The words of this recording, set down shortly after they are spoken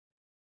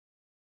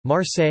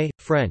Marseille,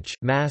 French,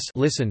 Mass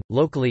listen,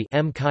 locally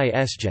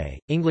MKSJ,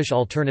 English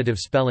alternative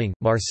spelling,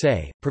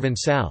 Marseille,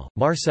 Provençal,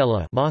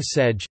 Marcella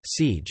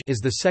siege is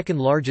the second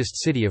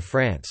largest city of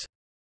France.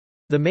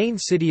 The main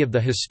city of the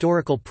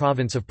historical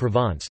province of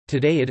Provence,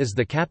 today it is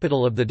the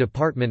capital of the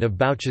department of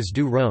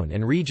Bouches-du-Rhône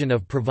and region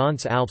of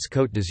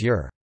Provence-Alpes-Côte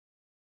d'Azur.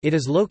 It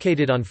is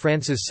located on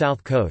France's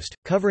south coast,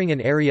 covering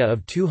an area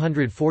of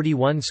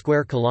 241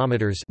 square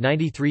kilometers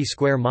 (93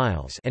 square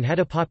miles) and had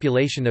a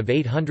population of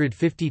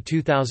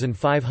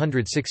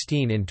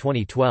 852,516 in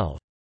 2012.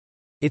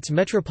 Its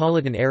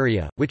metropolitan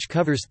area, which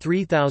covers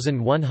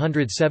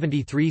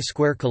 3,173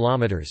 square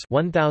kilometers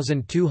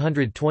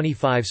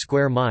 (1,225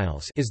 square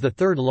miles), is the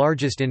third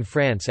largest in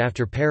France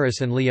after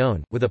Paris and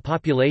Lyon, with a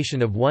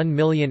population of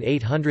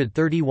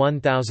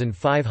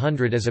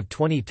 1,831,500 as of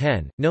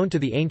 2010, known to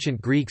the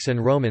ancient Greeks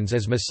and Romans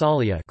as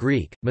Massalia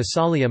 (Greek: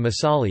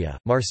 Massalia).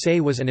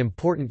 Marseille was an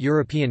important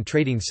European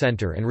trading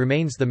centre and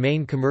remains the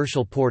main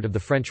commercial port of the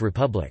French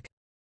Republic.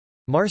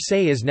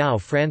 Marseille is now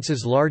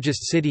France's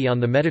largest city on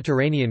the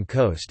Mediterranean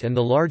coast and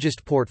the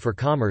largest port for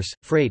commerce,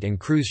 freight and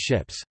cruise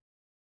ships.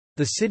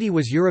 The city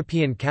was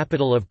European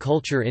Capital of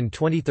Culture in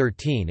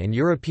 2013 and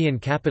European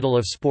Capital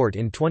of Sport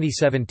in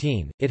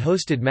 2017. It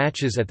hosted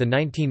matches at the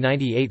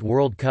 1998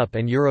 World Cup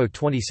and Euro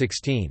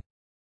 2016.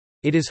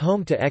 It is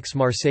home to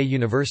Aix-Marseille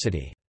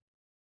University.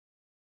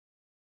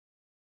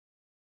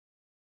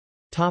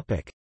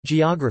 Topic: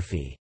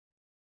 Geography.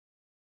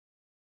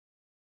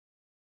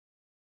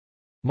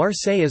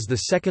 Marseille is the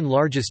second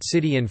largest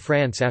city in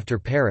France after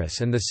Paris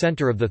and the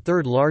centre of the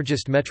third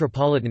largest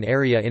metropolitan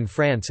area in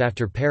France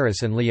after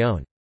Paris and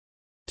Lyon.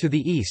 To the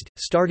east,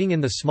 starting in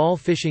the small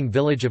fishing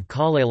village of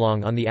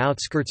Calalong on the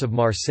outskirts of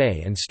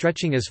Marseille and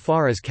stretching as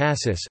far as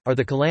Cassis, are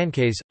the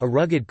Calanques, a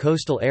rugged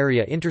coastal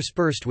area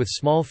interspersed with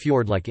small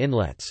fjord-like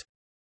inlets.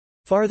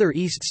 Farther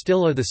east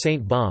still are the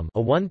Saint Baume,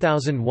 a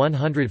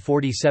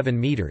 1,147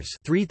 meters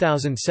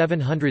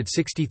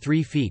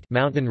 (3,763 feet)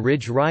 mountain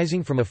ridge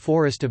rising from a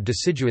forest of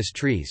deciduous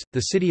trees,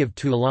 the city of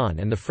Toulon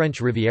and the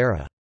French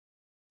Riviera.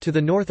 To the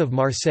north of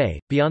Marseille,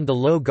 beyond the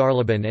low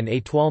Garlaban and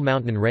Étoile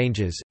mountain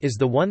ranges, is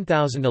the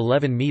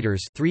 1,011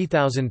 meters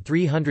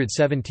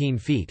 (3,317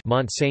 feet)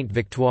 Mont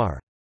Sainte-Victoire.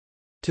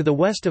 To the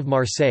west of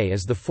Marseille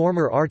is the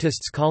former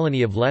artists'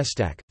 colony of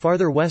L'Estaque.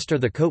 Farther west are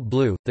the Côte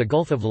Bleue, the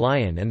Gulf of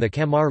Lion and the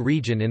Camargue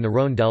region in the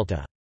Rhône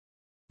delta.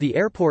 The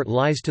airport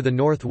lies to the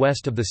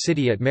northwest of the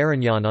city at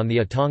Marignan on the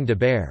Étang de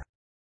Berre.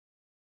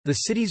 The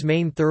city's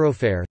main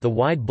thoroughfare, the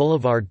wide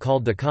boulevard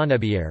called the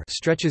Canebière,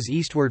 stretches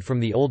eastward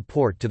from the Old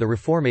Port to the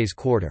Réformés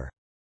Quarter.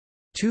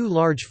 Two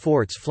large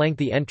forts flank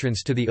the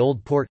entrance to the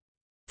Old Port: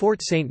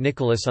 Fort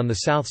Saint-Nicolas on the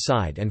south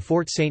side and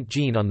Fort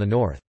Saint-Jean on the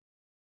north.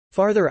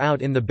 Farther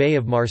out in the Bay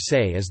of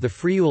Marseille is the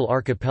Frioul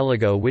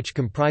archipelago, which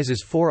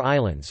comprises 4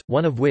 islands,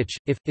 one of which,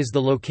 is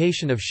the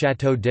location of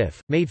Château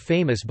d'If, made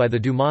famous by the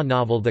Dumas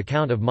novel The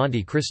Count of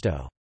Monte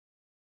Cristo.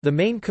 The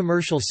main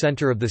commercial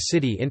centre of the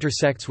city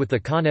intersects with the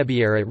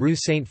Canebière at Rue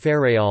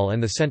Saint-Féréol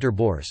and the Centre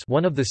Bourse,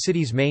 one of the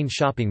city's main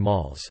shopping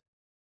malls.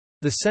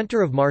 The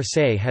centre of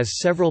Marseille has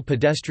several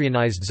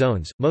pedestrianised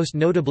zones, most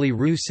notably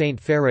Rue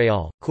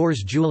Saint-Féréol,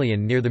 Cours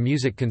Julien near the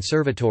Music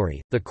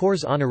Conservatory, the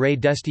Cours Honoré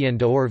d'Estienne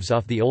d'Orves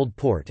off the Old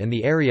Port and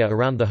the area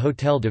around the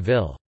Hôtel de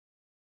Ville.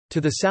 To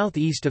the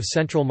southeast of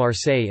central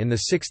Marseille in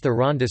the 6th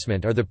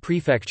arrondissement are the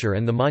Prefecture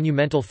and the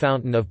monumental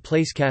fountain of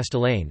Place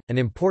Castellane, an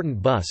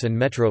important bus and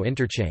metro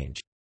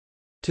interchange.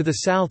 To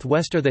the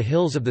southwest are the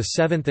hills of the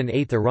 7th and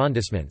 8th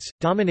arrondissements,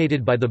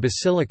 dominated by the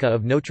Basilica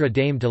of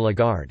Notre-Dame de la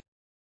Garde.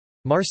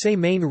 Marseille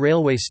main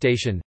railway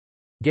station,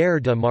 Gare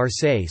de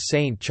Marseille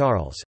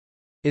Saint-Charles,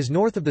 is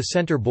north of the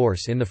Centre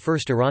Bourse in the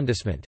 1st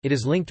arrondissement. It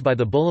is linked by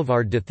the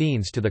Boulevard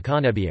d'Athènes to the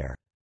Canebière.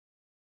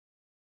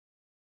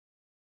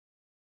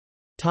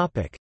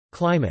 Topic: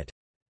 Climate.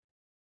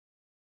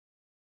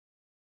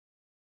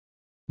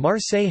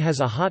 Marseille has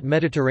a hot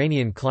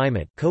Mediterranean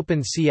climate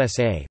Köppen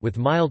CSA with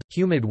mild,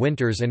 humid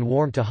winters and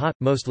warm to hot,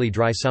 mostly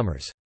dry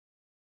summers.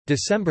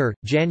 December,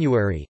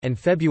 January, and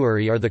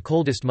February are the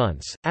coldest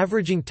months,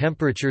 averaging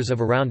temperatures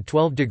of around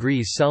 12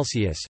 degrees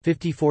Celsius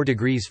 (54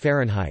 degrees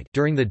Fahrenheit)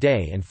 during the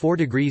day and 4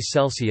 degrees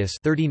Celsius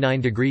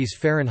 (39 degrees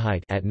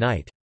Fahrenheit) at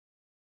night.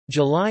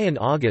 July and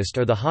August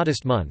are the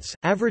hottest months,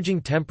 averaging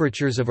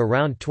temperatures of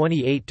around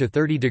 28 to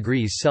 30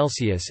 degrees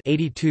Celsius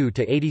 (82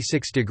 to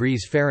 86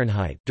 degrees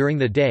Fahrenheit) during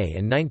the day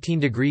and 19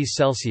 degrees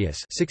Celsius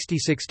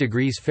 (66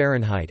 degrees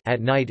Fahrenheit)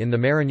 at night in the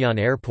Marignan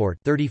Airport,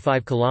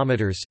 35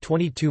 kilometers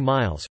 (22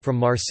 miles) from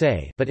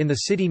Marseille, but in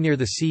the city near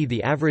the sea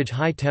the average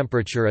high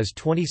temperature is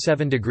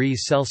 27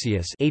 degrees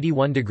Celsius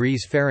 (81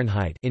 degrees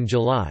Fahrenheit) in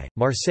July.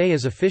 Marseille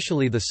is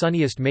officially the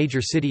sunniest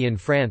major city in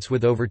France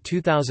with over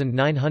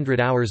 2,900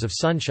 hours of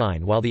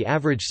sunshine, while the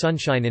average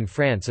sunshine in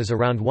France is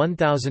around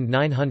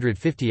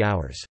 1,950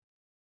 hours.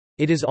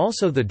 It is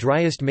also the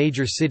driest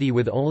major city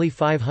with only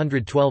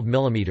 512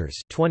 mm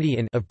 (20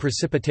 in) of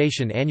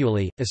precipitation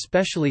annually,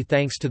 especially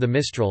thanks to the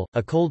Mistral,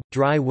 a cold,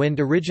 dry wind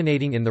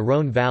originating in the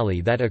Rhône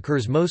Valley that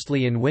occurs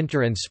mostly in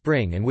winter and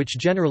spring and which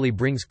generally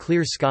brings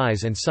clear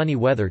skies and sunny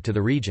weather to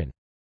the region.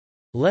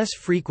 Less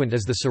frequent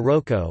is the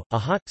sirocco, a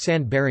hot,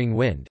 sand-bearing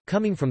wind,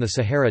 coming from the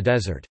Sahara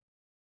Desert.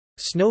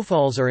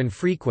 Snowfalls are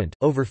infrequent,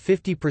 over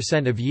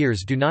 50% of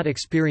years do not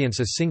experience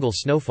a single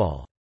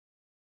snowfall.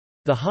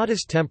 The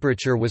hottest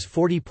temperature was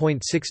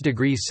 40.6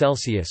 degrees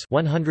Celsius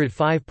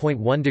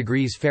 (105.1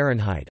 degrees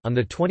Fahrenheit) on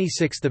the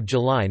 26th of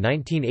July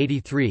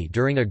 1983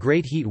 during a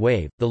great heat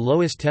wave. The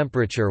lowest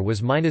temperature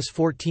was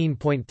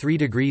 -14.3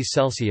 degrees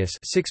Celsius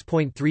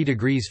 (6.3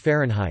 degrees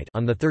Fahrenheit)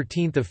 on the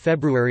 13th of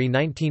February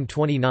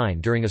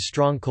 1929 during a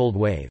strong cold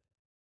wave.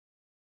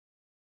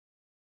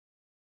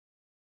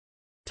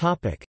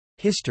 Topic: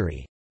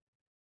 History.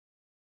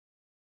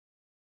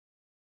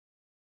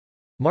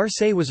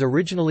 Marseille was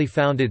originally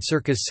founded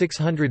circa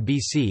 600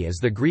 BC as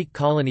the Greek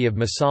colony of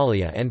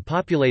Massalia and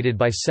populated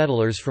by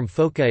settlers from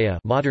Phocaea,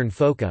 modern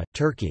Phoca,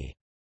 Turkey.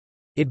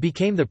 It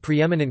became the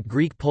preeminent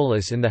Greek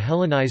polis in the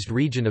Hellenized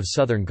region of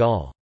southern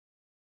Gaul.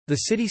 The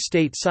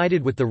city-state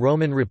sided with the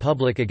Roman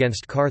Republic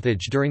against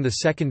Carthage during the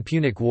Second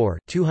Punic War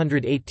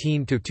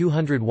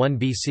 218–201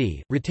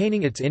 BC,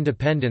 retaining its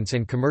independence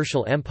and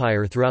commercial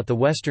empire throughout the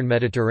western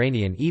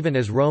Mediterranean even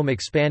as Rome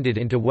expanded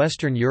into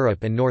Western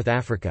Europe and North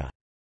Africa.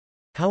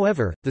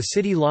 However, the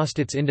city lost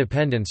its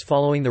independence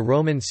following the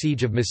Roman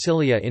siege of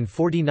Massilia in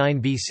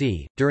 49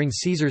 BC, during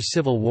Caesar's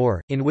civil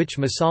war, in which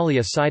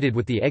Massalia sided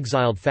with the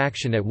exiled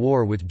faction at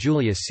war with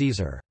Julius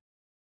Caesar.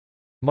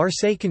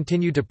 Marseille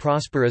continued to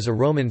prosper as a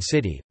Roman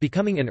city,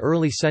 becoming an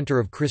early center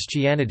of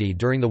Christianity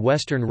during the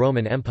Western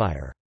Roman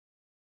Empire.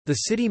 The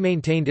city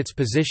maintained its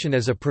position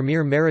as a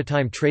premier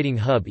maritime trading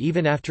hub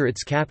even after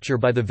its capture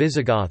by the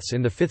Visigoths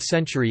in the 5th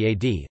century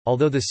AD,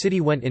 although the city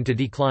went into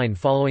decline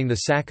following the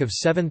sack of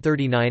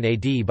 739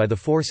 AD by the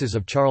forces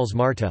of Charles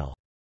Martel.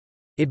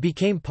 It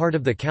became part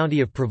of the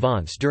county of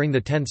Provence during the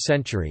 10th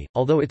century,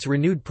 although its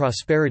renewed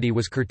prosperity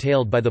was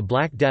curtailed by the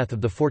Black Death of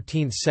the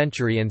 14th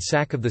century and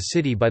sack of the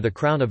city by the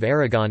Crown of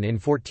Aragon in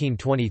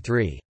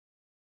 1423.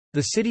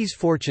 The city's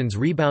fortunes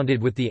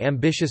rebounded with the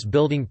ambitious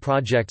building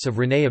projects of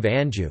René of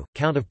Anjou,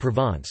 Count of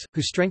Provence,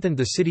 who strengthened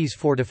the city's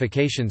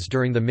fortifications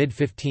during the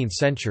mid-15th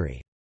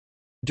century.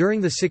 During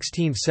the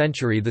 16th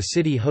century the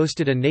city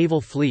hosted a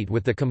naval fleet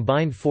with the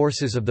combined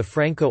forces of the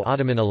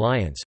Franco-Ottoman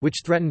alliance,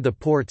 which threatened the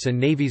ports and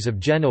navies of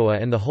Genoa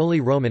and the Holy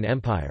Roman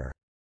Empire.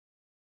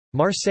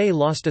 Marseille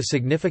lost a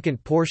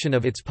significant portion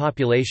of its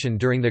population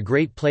during the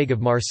Great Plague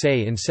of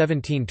Marseille in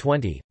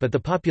 1720, but the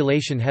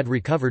population had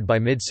recovered by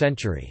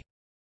mid-century.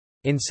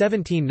 In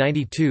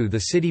 1792 the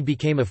city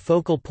became a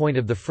focal point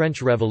of the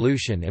French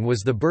Revolution and was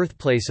the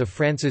birthplace of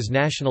France's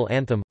national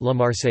anthem, La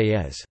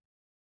Marseillaise.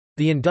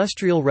 The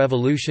Industrial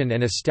Revolution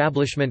and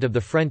establishment of the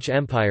French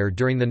Empire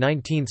during the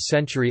 19th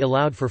century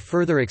allowed for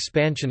further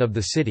expansion of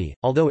the city,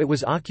 although it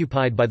was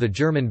occupied by the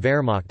German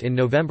Wehrmacht in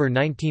November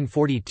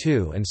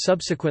 1942 and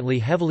subsequently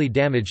heavily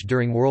damaged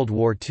during World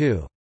War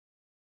II.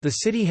 The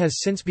city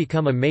has since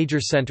become a major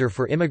center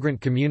for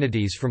immigrant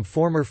communities from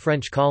former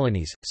French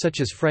colonies, such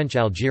as French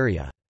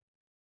Algeria.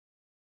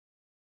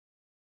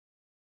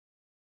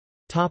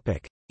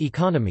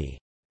 Economy.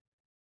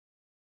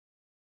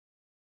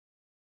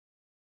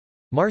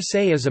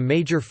 Marseille is a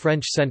major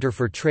French centre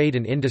for trade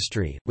and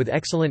industry, with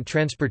excellent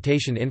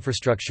transportation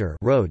infrastructure,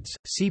 roads,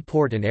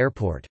 seaport and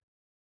airport.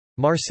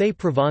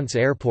 Marseille-Provence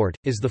Airport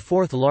is the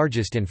fourth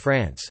largest in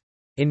France.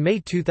 In May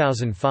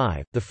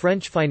 2005, the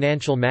French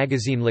financial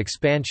magazine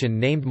L'Expansion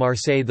named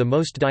Marseille the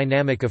most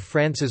dynamic of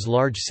France's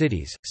large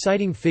cities,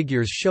 citing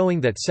figures showing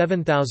that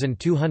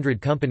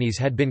 7,200 companies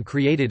had been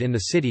created in the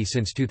city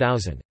since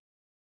 2000.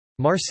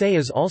 Marseille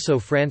is also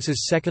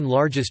France's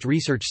second-largest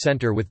research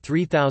centre with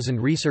 3,000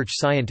 research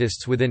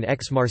scientists within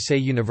Aix-Marseille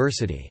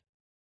University.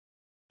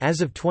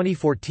 As of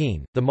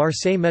 2014, the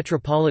Marseille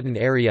metropolitan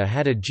area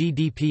had a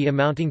GDP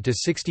amounting to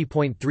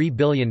 $60.3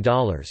 billion,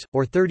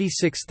 or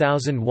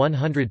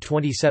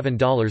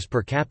 $36,127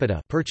 per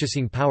capita,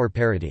 purchasing power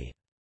parity.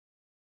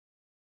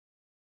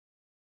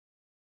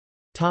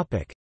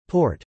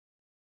 Port.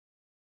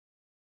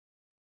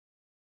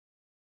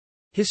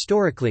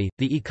 Historically,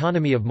 the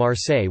economy of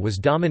Marseille was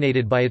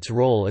dominated by its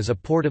role as a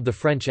port of the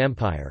French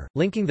Empire,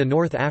 linking the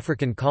North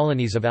African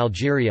colonies of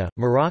Algeria,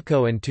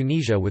 Morocco and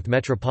Tunisia with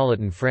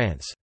metropolitan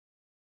France.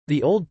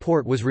 The old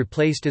port was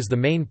replaced as the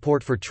main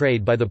port for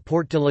trade by the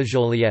Porte de la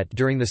Joliette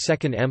during the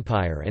Second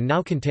Empire and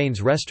now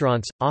contains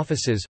restaurants,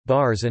 offices,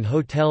 bars and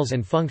hotels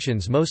and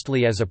functions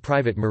mostly as a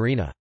private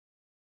marina.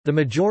 The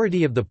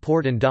majority of the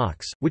port and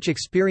docks, which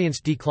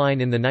experienced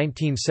decline in the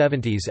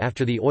 1970s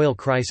after the oil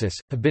crisis,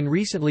 have been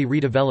recently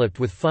redeveloped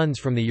with funds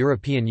from the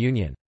European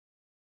Union.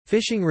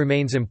 Fishing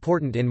remains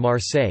important in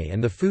Marseille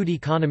and the food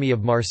economy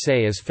of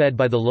Marseille is fed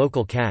by the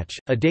local catch.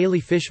 A daily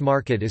fish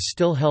market is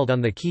still held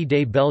on the Quai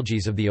des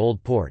Belges of the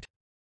Old Port.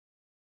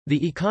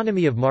 The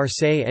economy of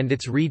Marseille and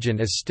its region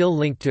is still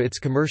linked to its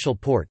commercial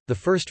port, the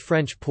first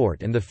French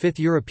port and the fifth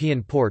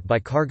European port by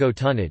cargo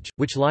tonnage,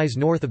 which lies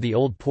north of the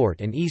Old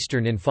Port and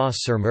eastern in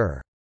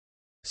Fos-sur-Mer.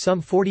 Some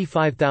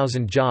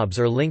 45,000 jobs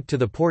are linked to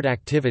the port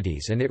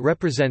activities and it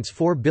represents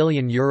 €4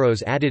 billion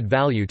added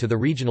value to the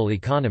regional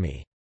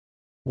economy.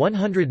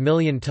 100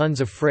 million tons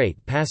of freight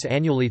pass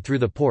annually through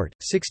the port,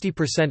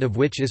 60% of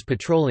which is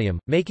petroleum,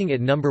 making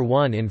it number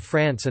 1 in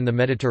France and the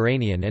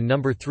Mediterranean and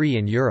number 3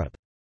 in Europe.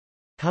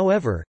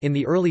 However, in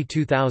the early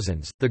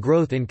 2000s, the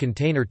growth in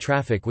container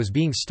traffic was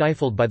being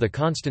stifled by the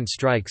constant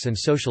strikes and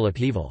social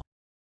upheaval.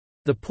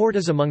 The port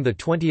is among the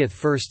 20th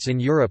firsts in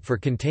Europe for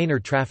container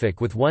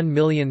traffic with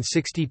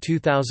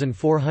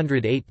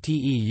 1,062,408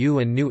 TEU,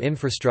 and new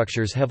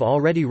infrastructures have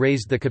already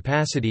raised the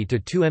capacity to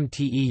 2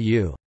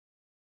 mTEU.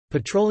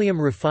 Petroleum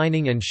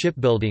refining and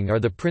shipbuilding are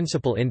the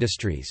principal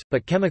industries,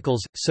 but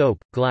chemicals, soap,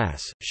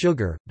 glass,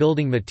 sugar,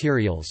 building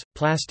materials,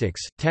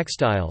 plastics,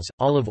 textiles,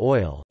 olive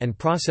oil, and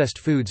processed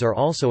foods are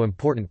also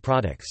important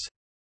products.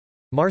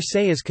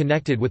 Marseille is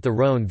connected with the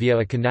Rhône via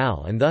a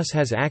canal and thus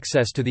has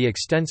access to the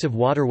extensive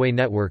waterway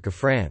network of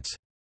France.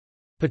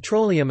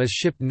 Petroleum is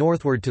shipped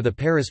northward to the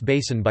Paris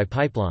basin by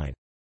pipeline.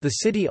 The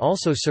city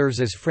also serves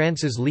as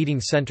France's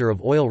leading centre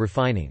of oil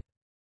refining.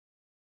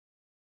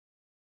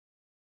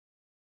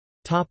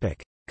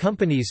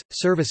 Companies,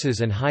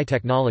 services and high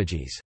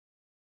technologies.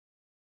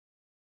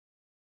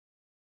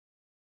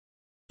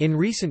 In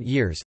recent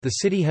years, the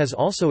city has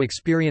also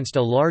experienced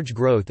a large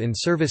growth in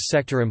service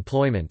sector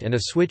employment and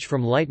a switch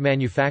from light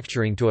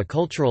manufacturing to a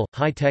cultural,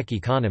 high-tech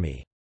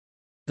economy.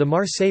 The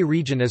Marseille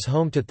region is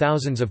home to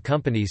thousands of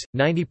companies,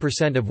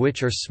 90% of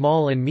which are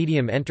small and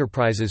medium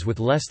enterprises with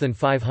less than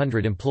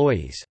 500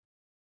 employees.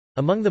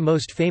 Among the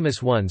most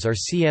famous ones are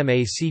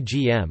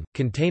CMA-CGM,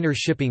 container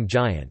shipping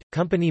giant,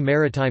 Compagnie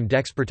Maritime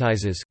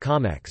d'Expertises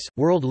 (Comex),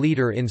 world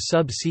leader in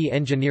sub-sea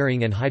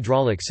engineering and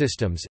hydraulic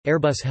systems,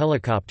 Airbus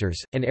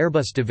Helicopters, an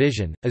Airbus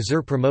division,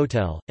 Azur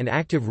Promotel, an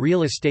active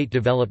real estate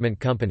development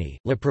company,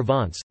 La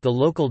Provence, the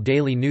local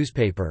daily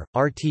newspaper,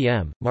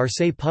 RTM,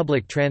 Marseille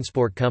Public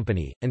Transport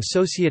Company, and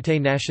Société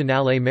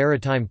Nationale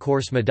Maritime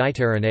Course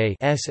Méditerranée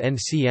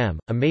 (SNCM),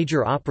 a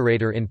major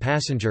operator in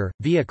passenger,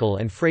 vehicle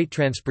and freight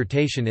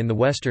transportation in the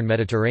western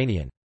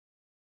Mediterranean.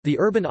 The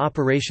urban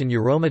operation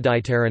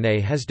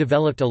Euroméditerranée has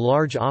developed a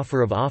large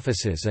offer of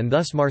offices, and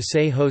thus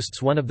Marseille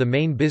hosts one of the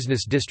main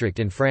business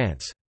districts in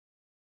France.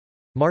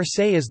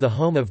 Marseille is the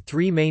home of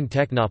 3 main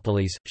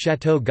technopoles,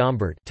 Château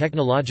Gombert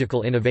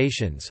technological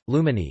innovations,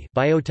 Lumini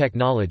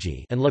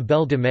biotechnology, and La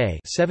Belle de Mai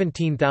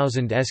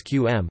 17,000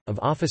 SQM, of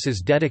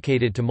offices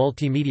dedicated to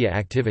multimedia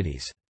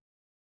activities.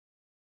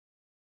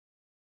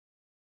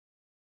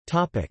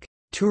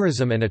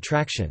 Tourism and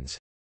attractions.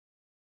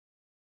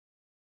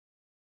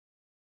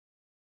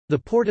 The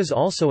port is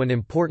also an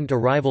important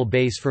arrival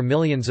base for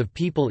millions of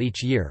people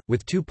each year,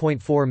 with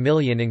 2.4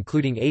 million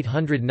including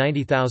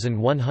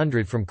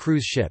 890,100 from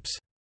cruise ships.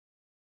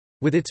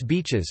 With its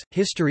beaches,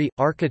 history,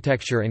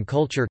 architecture and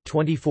culture,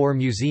 24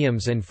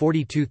 museums and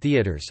 42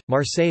 theatres,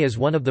 Marseille is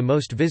one of the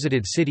most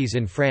visited cities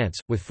in France,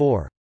 with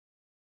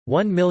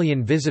 4.1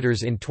 million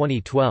visitors in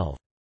 2012.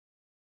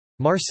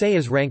 Marseille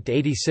is ranked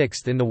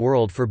 86th in the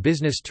world for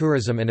business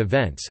tourism and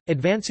events,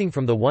 advancing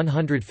from the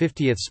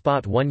 150th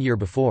spot 1 year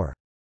before.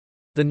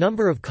 The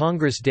number of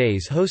Congress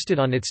days hosted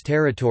on its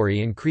territory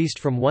increased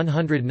from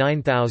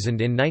 109,000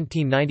 in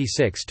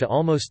 1996 to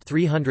almost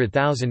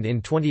 300,000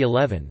 in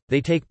 2011. They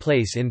take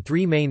place in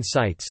 3 main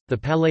sites: the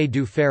Palais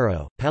du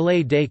Pharaon,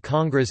 Palais des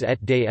Congrès et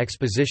des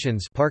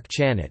Expositions, Parc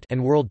Chanot,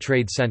 and World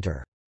Trade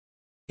Center.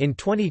 In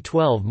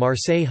 2012,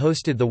 Marseille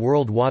hosted the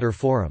World Water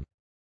Forum.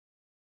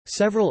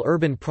 Several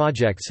urban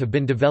projects have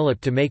been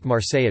developed to make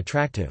Marseille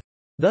attractive.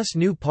 Thus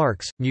new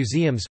parks,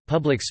 museums,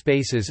 public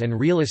spaces and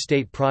real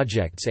estate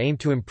projects aim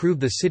to improve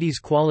the city's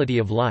quality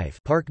of life.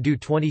 Parc du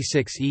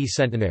 26e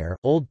Centenaire,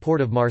 Old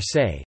Port of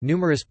Marseille,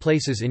 numerous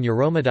places in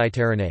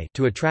Euroméditerranée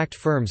to attract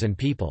firms and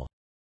people.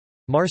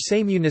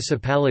 Marseille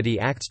municipality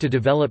acts to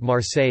develop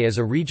Marseille as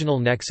a regional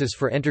nexus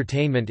for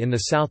entertainment in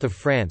the south of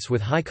France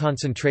with high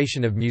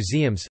concentration of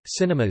museums,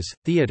 cinemas,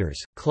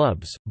 theatres,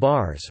 clubs,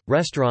 bars,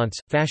 restaurants,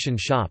 fashion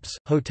shops,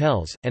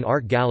 hotels, and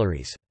art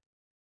galleries.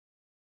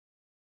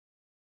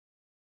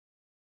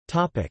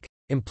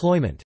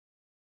 Employment.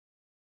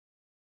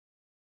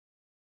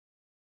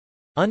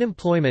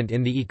 Unemployment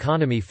in the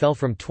economy fell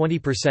from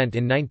 20%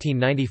 in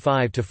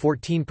 1995 to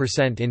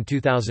 14% in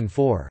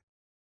 2004.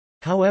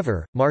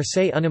 However,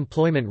 Marseille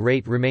unemployment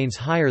rate remains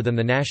higher than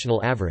the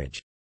national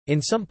average.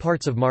 In some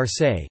parts of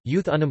Marseille,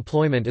 youth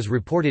unemployment is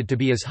reported to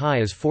be as high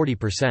as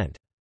 40%.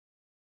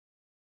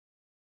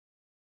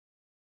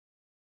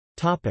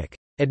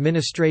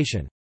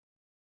 Administration.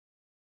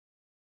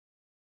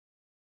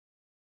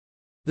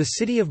 The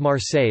city of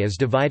Marseille is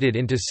divided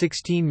into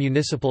 16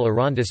 municipal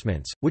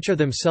arrondissements, which are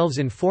themselves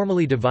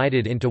informally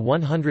divided into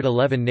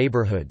 111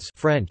 neighborhoods,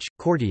 French,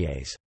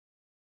 quartiers.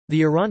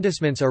 The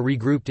arrondissements are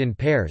regrouped in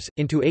pairs,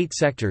 into 8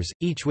 sectors,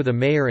 each with a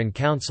mayor and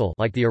council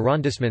like the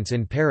arrondissements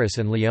in Paris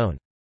and Lyon.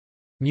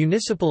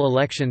 Municipal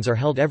elections are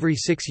held every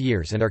 6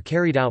 years and are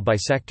carried out by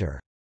sector.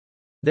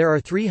 There are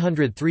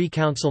 303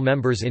 council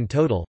members in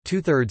total,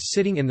 2/3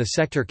 sitting in the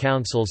sector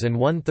councils and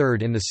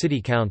 1/3 in the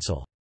city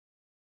council.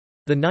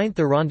 The 9th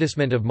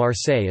arrondissement of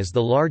Marseille is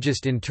the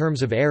largest in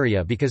terms of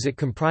area because it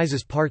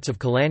comprises parts of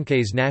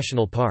Calanques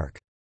National Park.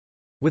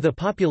 With a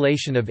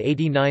population of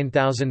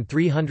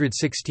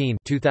 89,316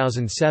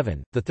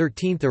 (2007), the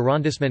 13th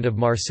arrondissement of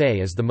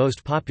Marseille is the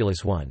most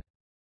populous one.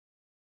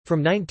 From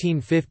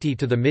 1950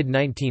 to the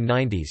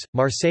mid-1990s,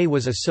 Marseille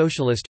was a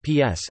socialist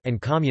 (PS) and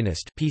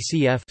communist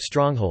 (PCF)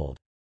 stronghold.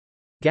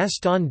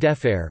 Gaston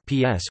Defferre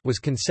 (PS) was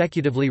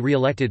consecutively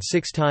re-elected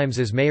 6 times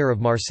as mayor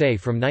of Marseille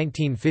from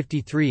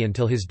 1953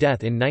 until his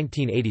death in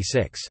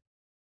 1986.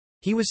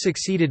 He was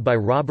succeeded by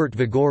Robert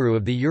Vigouroux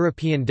of the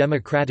European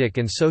Democratic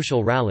and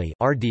Social Rally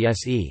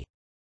 (RDSE).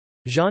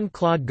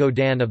 Jean-Claude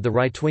Gaudin of the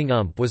right-wing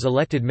UMP was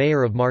elected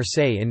mayor of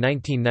Marseille in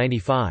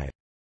 1995.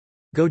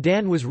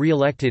 Gaudin was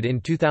re-elected in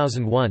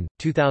 2001,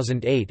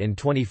 2008 and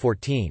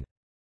 2014.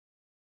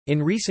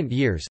 In recent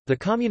years, the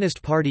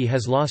Communist Party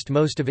has lost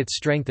most of its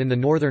strength in the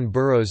northern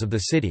boroughs of the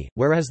city,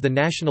 whereas the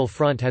National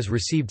Front has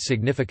received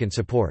significant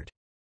support.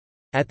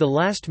 At the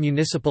last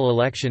municipal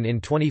election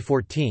in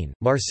 2014,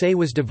 Marseille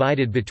was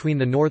divided between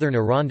the northern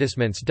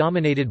arrondissements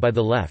dominated by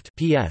the left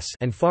 (PS)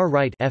 and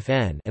far-right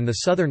 (FN) and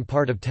the southern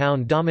part of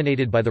town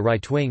dominated by the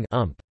right-wing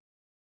 (UMP).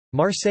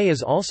 Marseille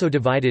is also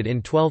divided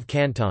in 12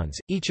 cantons,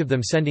 each of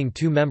them sending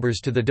 2 members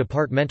to the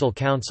departmental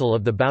council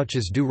of the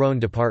Bouches-du-Rhône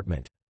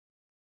department.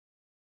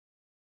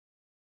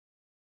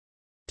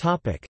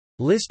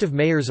 List of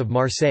mayors of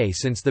Marseille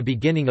since the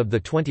beginning of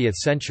the 20th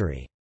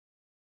century.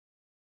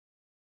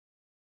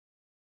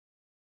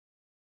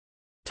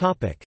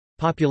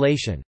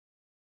 Population.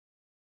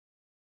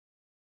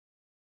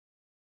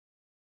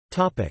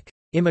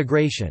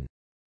 Immigration.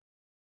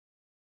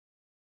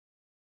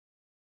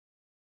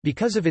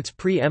 Because of its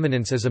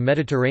pre-eminence as a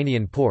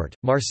Mediterranean port,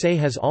 Marseille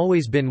has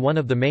always been one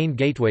of the main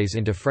gateways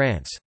into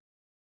France.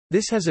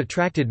 This has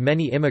attracted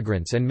many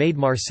immigrants and made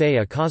Marseille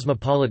a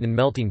cosmopolitan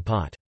melting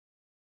pot.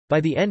 By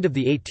the end of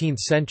the 18th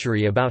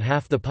century, about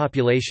half the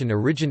population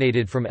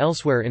originated from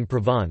elsewhere in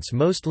Provence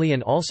mostly,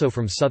 and also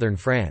from southern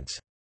France.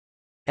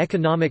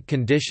 Economic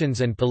conditions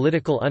and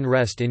political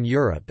unrest in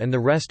Europe and the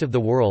rest of the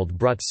world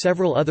brought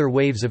several other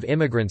waves of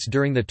immigrants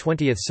during the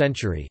 20th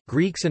century.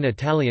 Greeks and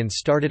Italians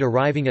started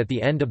arriving at the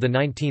end of the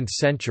 19th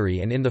century,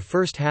 and in the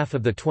first half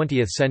of the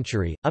 20th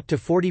century, up to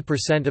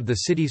 40% of the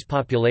city's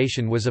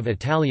population was of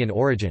Italian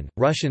origin.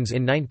 Russians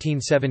in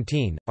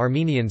 1917,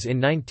 Armenians in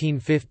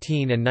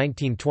 1915 and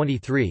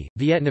 1923,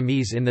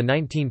 Vietnamese in the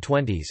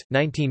 1920s,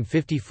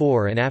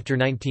 1954 and after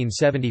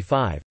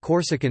 1975,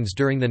 Corsicans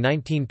during the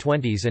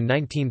 1920s and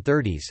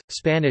 1930s,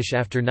 Spanish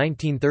after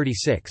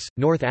 1936,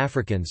 North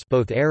Africans,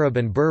 both Arab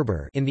and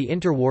Berber, in the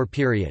interwar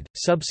period,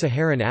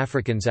 Sub-Saharan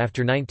Africans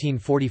after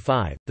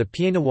 1945, the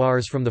Pieds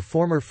Noirs from the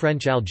former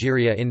French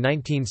Algeria in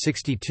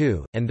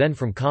 1962, and then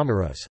from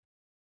Comoros.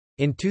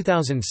 In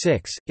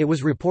 2006, it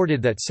was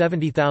reported that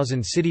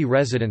 70,000 city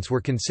residents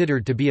were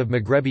considered to be of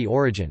Maghrebi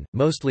origin,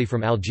 mostly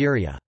from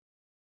Algeria.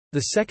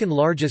 The second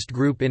largest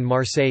group in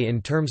Marseille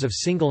in terms of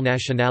single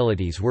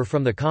nationalities were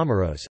from the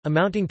Comoros,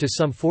 amounting to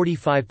some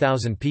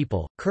 45,000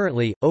 people.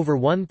 Currently, over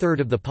 1/3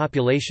 of the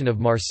population of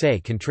Marseille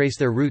can trace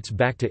their roots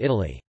back to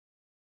Italy.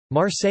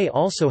 Marseille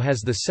also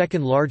has the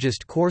second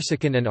largest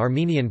Corsican and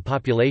Armenian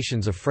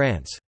populations of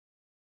France.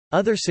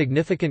 Other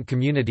significant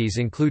communities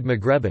include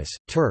Maghrebis,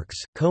 Turks,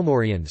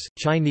 Comorians,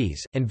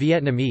 Chinese, and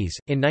Vietnamese.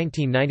 In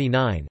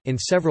 1999, in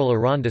several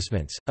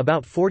arrondissements,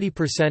 about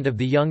 40% of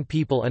the young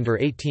people under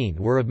 18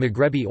 were of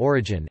Maghrebi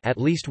origin, at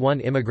least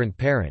one immigrant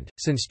parent.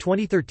 Since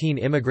 2013,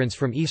 immigrants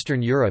from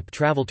Eastern Europe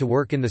travel to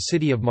work in the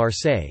city of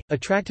Marseille,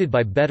 attracted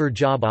by better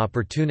job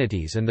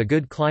opportunities and the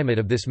good climate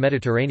of this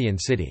Mediterranean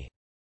city.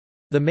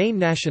 The main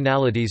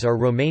nationalities are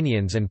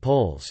Romanians and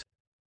Poles.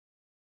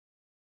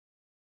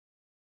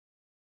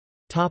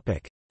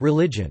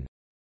 Religion.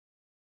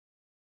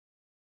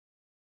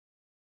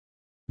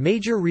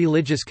 Major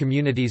religious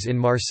communities in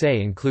Marseille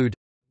include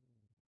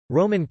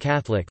Roman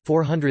Catholic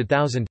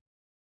 400,000,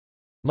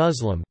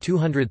 Muslim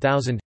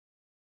 200,000,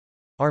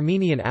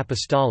 Armenian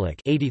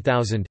Apostolic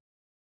 80,000,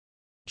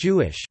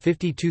 Jewish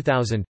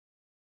 52,000,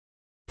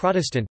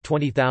 Protestant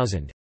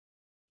 20,000,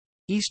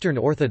 Eastern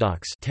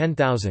Orthodox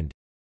 10,000,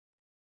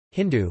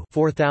 Hindu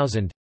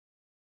 4,000,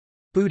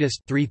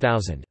 Buddhist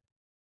 3,000.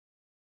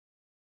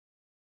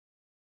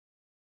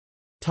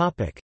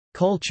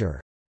 Culture.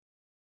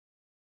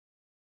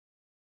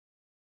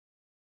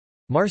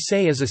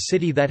 Marseille is a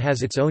city that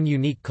has its own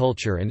unique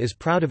culture and is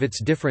proud of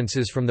its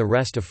differences from the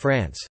rest of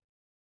France.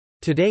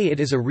 Today it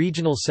is a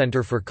regional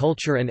center for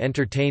culture and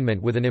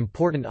entertainment with an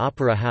important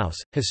opera house,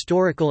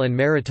 historical and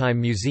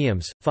maritime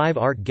museums, 5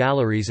 art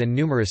galleries and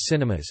numerous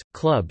cinemas,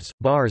 clubs,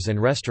 bars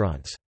and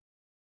restaurants.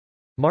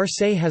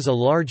 Marseille has a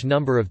large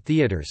number of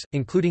theatres,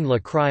 including La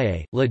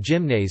Criée, La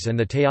Gymnase and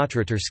the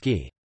Théâtre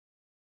Turski.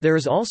 There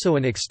is also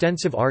an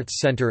extensive arts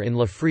centre in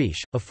La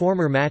Friche, a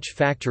former match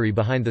factory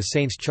behind the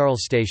Saint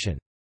Charles station.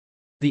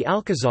 The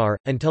Alcazar,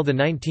 until the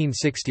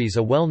 1960s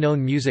a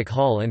well-known music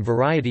hall and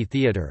variety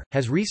theatre,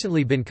 has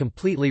recently been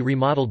completely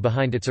remodeled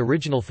behind its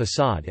original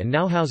façade and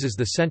now houses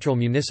the Central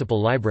Municipal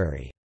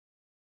Library.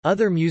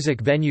 Other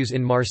music venues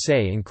in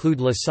Marseille include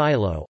Le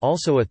Silo,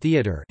 also a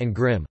theatre, and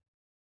Grimm.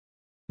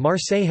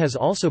 Marseille has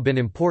also been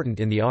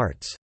important in the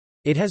arts.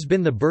 It has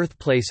been the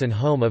birthplace and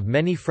home of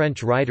many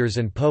French writers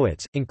and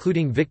poets,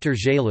 including Victor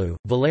Gélou,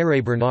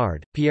 Valère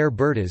Bernard, Pierre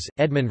Berthez,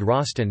 Edmond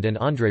Rostand and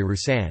André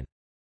Roussin.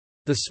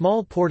 The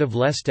small port of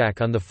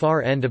L'Estaque on the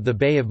far end of the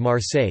Bay of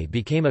Marseille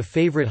became a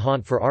favorite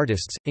haunt for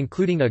artists,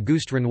 including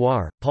Auguste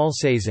Renoir, Paul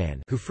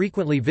Cézanne, who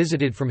frequently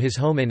visited from his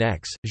home in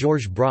Aix,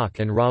 Georges Braque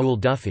and Raoul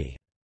Dufy.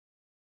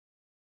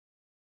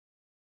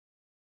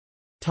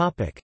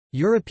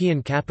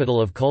 European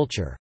capital of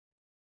culture.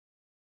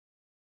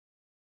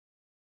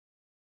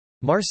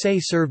 Marseille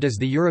served as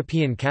the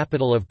European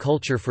capital of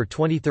culture for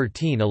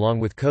 2013 along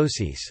with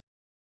Cocis.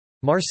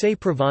 Marseille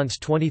Provence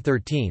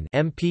 2013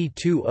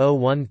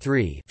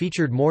 MP2013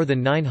 featured more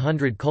than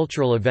 900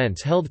 cultural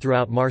events held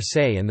throughout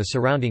Marseille and the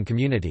surrounding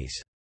communities.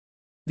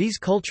 These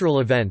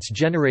cultural events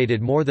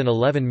generated more than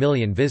 11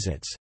 million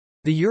visits.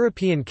 The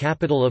European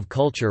Capital of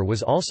Culture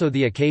was also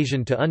the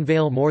occasion to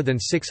unveil more than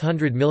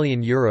 €600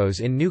 million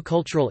in new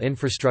cultural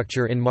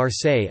infrastructure in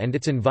Marseille and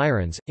its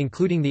environs,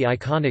 including the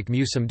iconic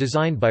Museum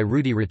designed by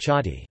Rudy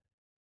Ricciati.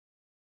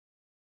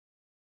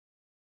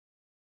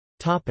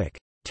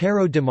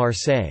 Terreau de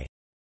Marseille.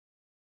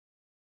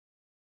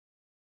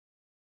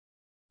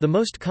 The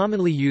most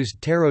commonly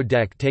used Terreau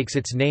deck takes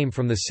its name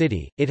from the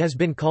city. It has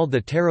been called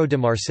the Terreau de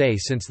Marseille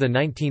since the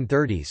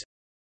 1930s.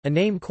 A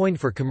name coined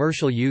for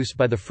commercial use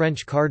by the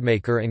French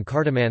cardmaker and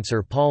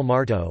cartomancer Paul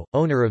Marteau,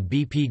 owner of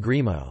BP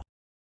Grimaud.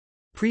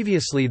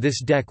 Previously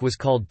this deck was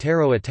called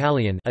Terreau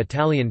Italian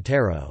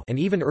Terreau, and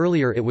even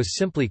earlier it was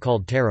simply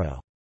called Terreau.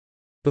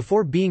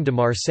 Before being de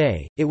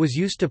Marseille, it was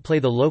used to play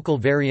the local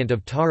variant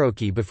of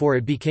tarocchi before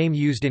it became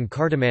used in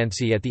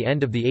cartomancy at the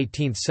end of the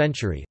 18th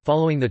century,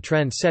 following the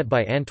trend set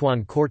by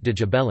Antoine Court de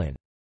Gibelin.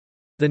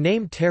 The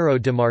name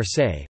Terreau de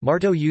Marseille,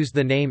 Marteau used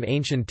the name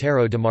Ancien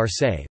Terreau de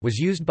Marseille, was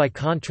used by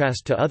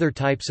contrast to other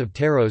types of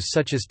terreaus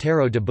such as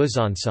Terreau de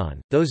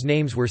Besançon. Those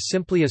names were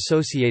simply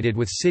associated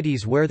with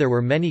cities where there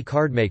were many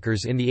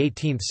cardmakers in the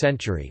 18th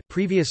century.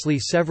 Previously,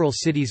 several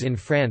cities in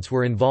France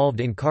were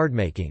involved in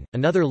cardmaking.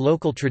 Another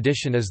local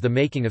tradition is the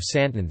making of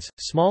santons,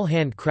 small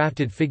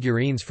hand-crafted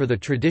figurines for the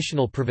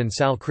traditional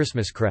Provençal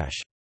Christmas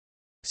crèche.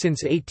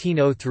 Since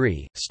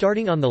 1803,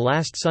 starting on the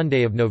last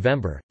Sunday of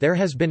November, there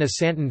has been a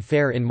Santon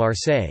fair in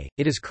Marseille.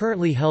 It is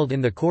currently held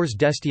in the Cours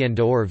d'Estienne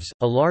d'Orves,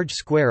 a large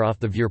square off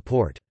the Vieux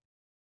Port.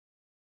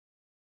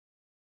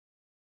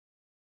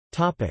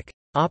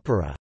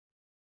 Opera.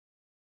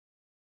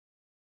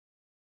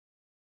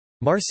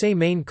 Marseille's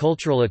main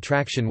cultural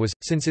attraction was,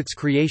 since its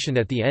creation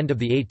at the end of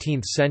the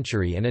 18th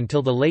century and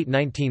until the late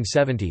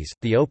 1970s,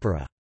 the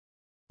opera.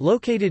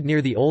 Located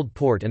near the Old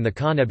Port and the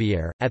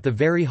Canebière, at the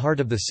very heart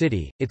of the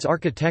city, its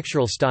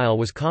architectural style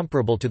was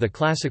comparable to the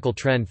classical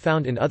trend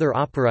found in other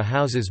opera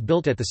houses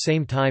built at the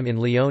same time in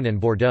Lyon and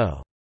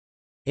Bordeaux.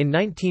 In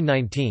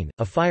 1919,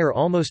 a fire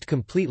almost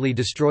completely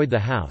destroyed the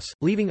house,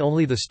 leaving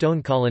only the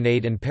stone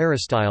colonnade and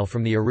peristyle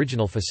from the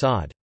original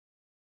façade.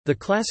 The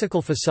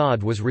classical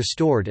façade was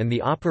restored and the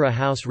opera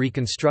house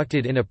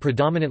reconstructed in a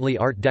predominantly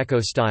Art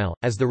Deco style,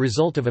 as the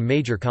result of a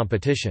major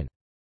competition.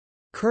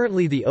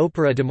 Currently the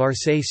Opéra de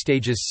Marseille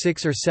stages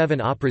 6 or 7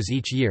 operas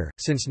each year.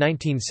 Since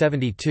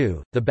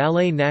 1972, the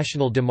Ballet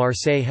National de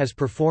Marseille has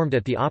performed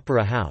at the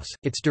Opera House.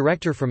 Its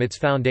director from its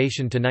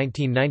foundation to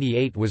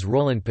 1998 was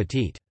Roland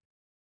Petit.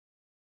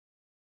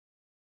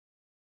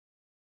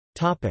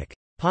 Topic: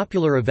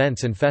 Popular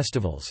events and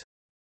festivals.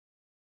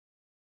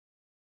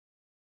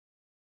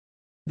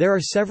 There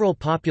are several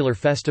popular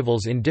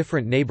festivals in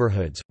different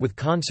neighborhoods, with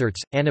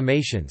concerts,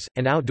 animations,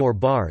 and outdoor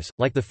bars,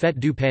 like the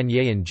Fête du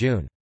Panier in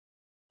June.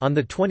 On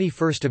the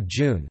 21st of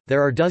June,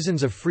 there are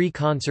dozens of free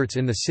concerts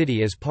in the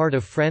city as part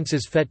of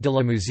France's Fête de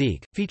la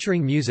Musique,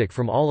 featuring music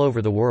from all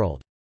over the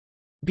world.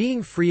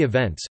 Being free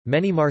events,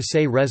 many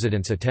Marseille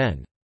residents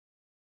attend.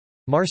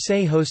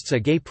 Marseille hosts a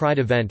gay pride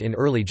event in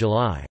early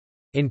July.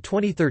 In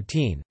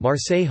 2013,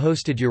 Marseille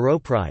hosted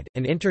Europride,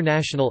 an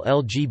international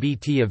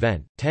LGBT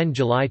event, 10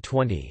 July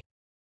 20.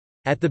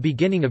 At the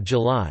beginning of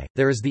July,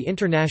 there is the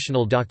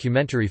International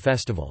Documentary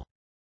Festival.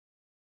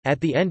 At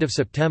the end of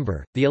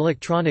September, the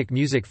electronic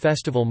music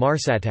festival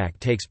Marsattack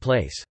takes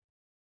place.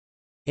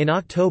 In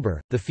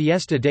October, the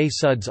Fiesta des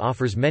Suds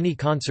offers many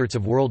concerts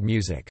of world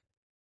music.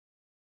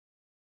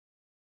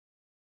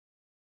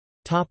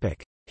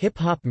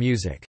 Hip-hop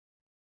music.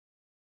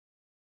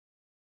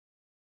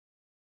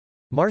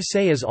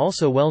 Marseille is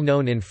also well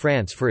known in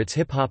France for its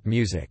hip-hop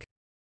music.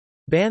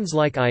 Bands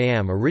like I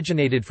Am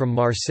originated from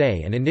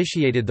Marseille and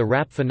initiated the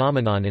rap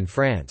phenomenon in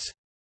France.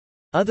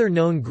 Other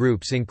known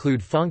groups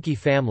include Funky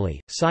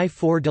Family,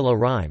 Cypher de la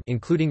Rime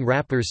including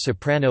rappers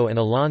Soprano and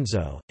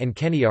Alonzo, and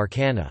Kenny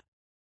Arcana.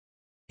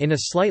 In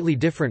a slightly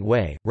different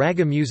way,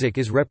 ragga music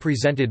is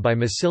represented by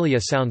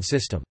Massilia Sound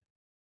System.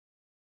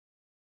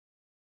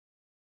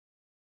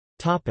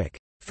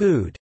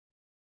 Food.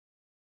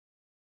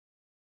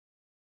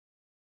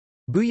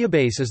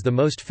 Bouillabaisse is the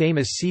most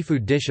famous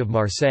seafood dish of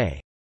Marseille.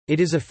 It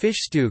is a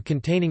fish stew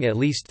containing at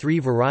least 3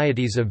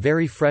 varieties of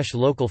very fresh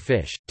local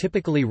fish,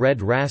 typically red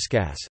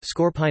rascasse,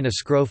 Scorpina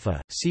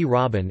scrofa, sea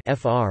robin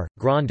 (fr.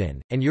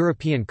 grandin), and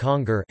European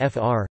conger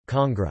 (fr.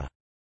 congra).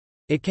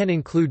 It can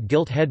include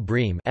gilt-head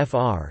bream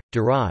 (fr),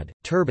 dorade,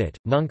 turbot,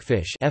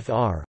 monkfish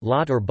 (fr),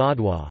 lot or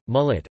baudois,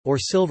 mullet, or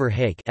silver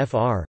hake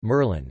 (fr),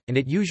 merlin, and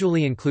it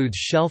usually includes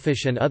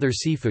shellfish and other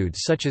seafoods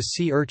such as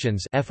sea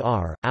urchins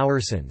 (fr),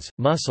 oursins,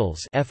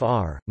 mussels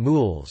 (fr),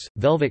 mules,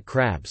 velvet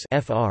crabs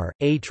 (fr),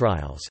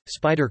 atriles,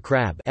 spider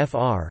crab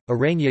 (fr),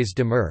 araignées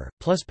de mer,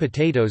 plus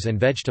potatoes and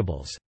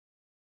vegetables.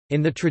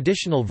 In the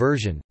traditional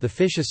version, the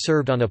fish is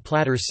served on a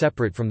platter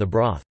separate from the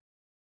broth.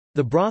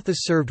 The broth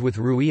is served with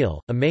rouille,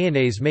 a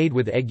mayonnaise made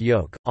with egg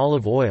yolk,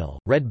 olive oil,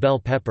 red bell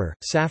pepper,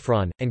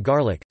 saffron, and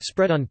garlic,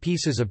 spread on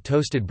pieces of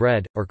toasted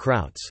bread, or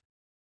krauts.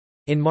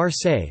 In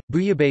Marseille,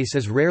 bouillabaisse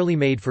is rarely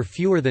made for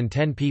fewer than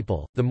 10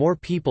 people. The more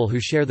people who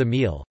share the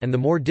meal, and the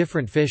more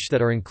different fish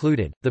that are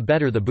included, the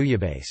better the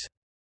bouillabaisse.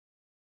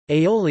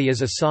 Aioli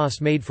is a sauce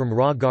made from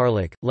raw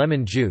garlic,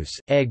 lemon juice,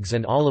 eggs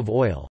and olive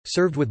oil,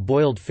 served with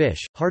boiled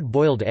fish,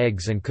 hard-boiled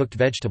eggs and cooked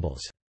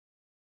vegetables.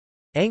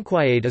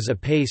 Anchoyade is a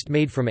paste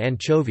made from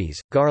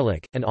anchovies,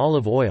 garlic, and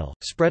olive oil,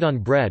 spread on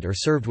bread or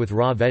served with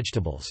raw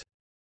vegetables.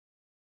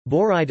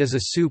 Bourride is a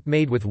soup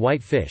made with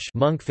white fish,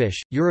 monkfish,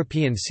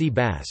 European sea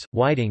bass,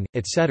 whiting,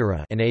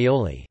 etc., and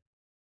aioli.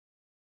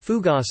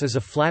 Fougasse is a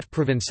flat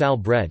Provençal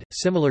bread,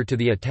 similar to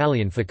the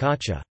Italian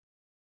focaccia.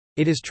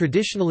 It is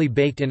traditionally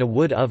baked in a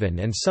wood oven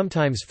and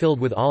sometimes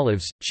filled with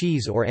olives,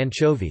 cheese or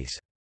anchovies.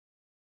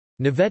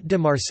 Navette de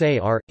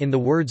Marseille are, in the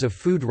words of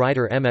food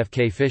writer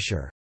MFK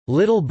Fisher,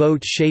 "little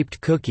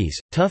boat-shaped cookies,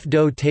 tough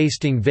dough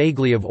tasting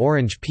vaguely of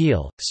orange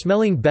peel,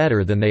 smelling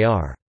better than they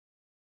are."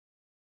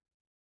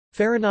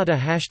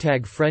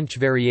 Farinata # French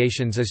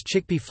variations is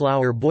chickpea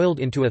flour boiled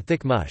into a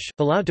thick mush,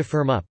 allowed to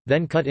firm up,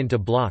 then cut into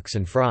blocks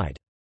and fried.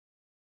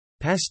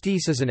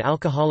 Pastis is an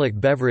alcoholic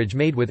beverage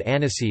made with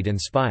aniseed and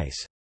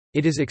spice.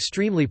 It is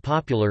extremely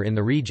popular in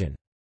the region.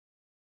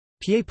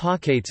 Pieds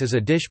paquets is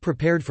a dish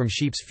prepared from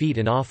sheep's feet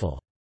and offal.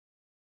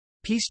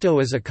 Pesto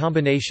is a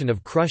combination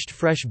of crushed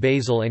fresh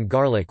basil and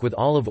garlic with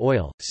olive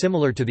oil,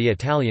 similar to the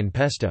Italian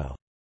pesto.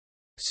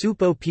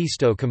 Supo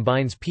pesto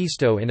combines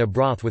pesto in a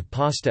broth with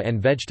pasta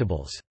and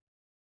vegetables.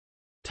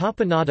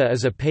 Tapenade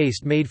is a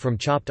paste made from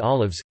chopped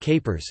olives,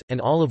 capers, and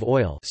olive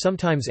oil.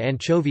 Sometimes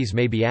anchovies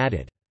may be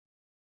added.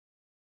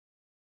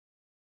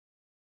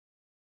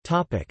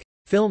 Topic: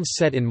 Films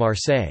set in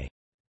Marseille.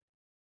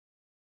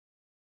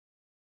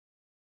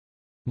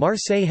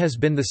 Marseille has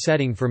been the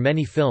setting for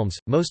many films,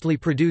 mostly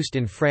produced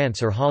in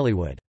France or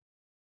Hollywood.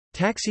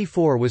 Taxi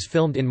 4 was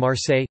filmed in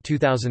Marseille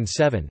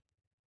 2007.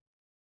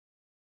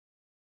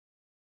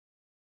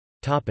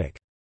 Topic: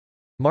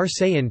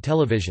 Marseillan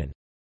television.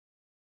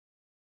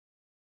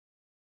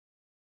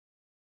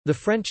 The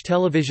French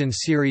television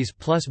series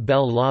Plus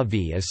Belle la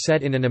Vie is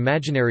set in an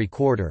imaginary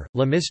quarter,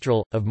 La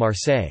Mistral, of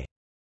Marseille.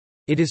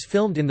 It is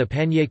filmed in the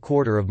Panier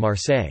quarter of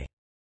Marseille.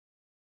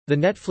 The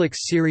Netflix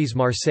series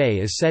Marseille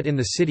is set in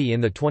the city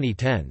in the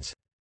 2010s.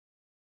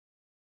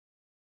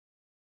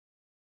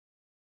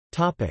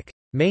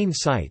 Main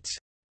sites.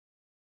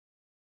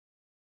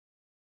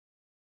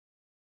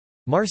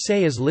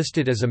 Marseille is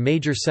listed as a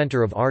major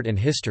center of art and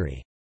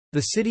history.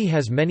 The city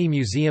has many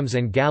museums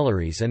and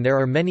galleries and there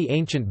are many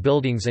ancient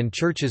buildings and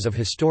churches of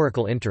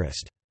historical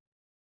interest.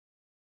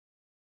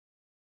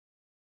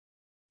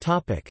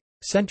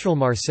 Central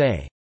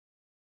Marseille.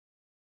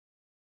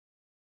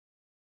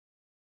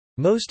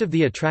 Most of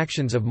the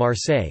attractions of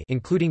Marseille,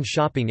 including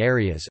shopping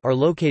areas, are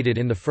located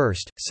in the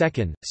 1st,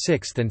 2nd,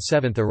 6th and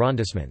 7th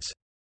arrondissements.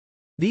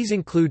 These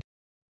include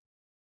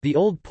the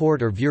Old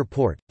Port or Vieux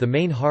Port, the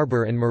main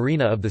harbour and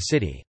marina of the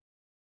city.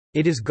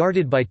 It is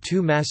guarded by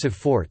two massive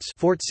forts,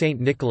 Fort Saint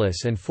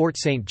Nicholas and Fort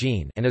Saint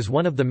Jean, and is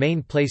one of the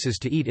main places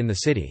to eat in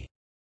the city.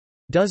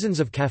 Dozens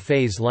of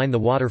cafés line the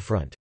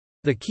waterfront.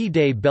 The Quai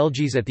des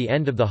Belges at the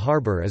end of the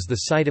harbour is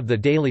the site of the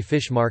daily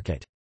fish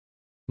market.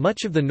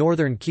 Much of the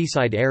northern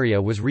quayside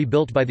area was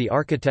rebuilt by the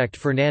architect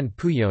Fernand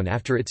Pouillon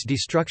after its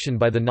destruction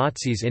by the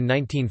Nazis in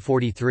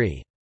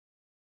 1943.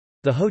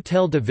 The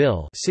Hôtel de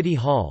Ville, City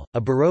Hall,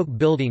 a Baroque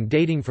building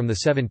dating from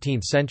the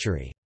 17th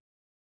century.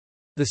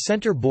 The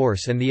Centre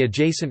Bourse and the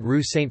adjacent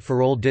Rue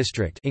Saint-Ferrol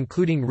district,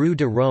 including Rue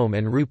de Rome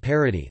and Rue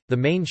Paradis, the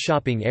main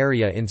shopping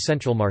area in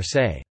central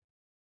Marseille.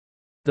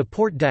 The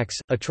Port Decks,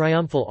 a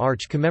triumphal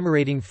arch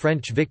commemorating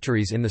French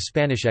victories in the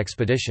Spanish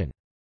expedition.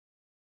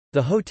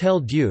 The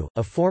Hôtel Dieu,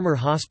 a former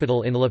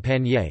hospital in Le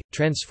Panier,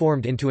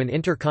 transformed into an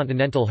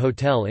intercontinental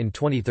hotel in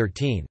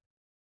 2013.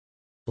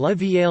 La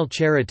Vieille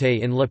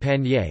Charité in Le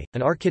Panier,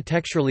 an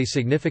architecturally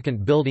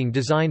significant building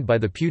designed by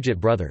the Puget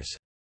brothers.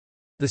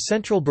 The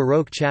central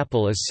Baroque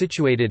chapel is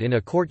situated in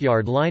a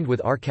courtyard lined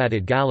with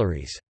arcaded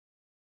galleries.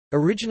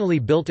 Originally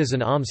built as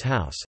an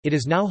almshouse, it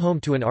is now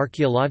home to an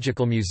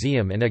archaeological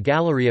museum and a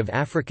gallery of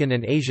African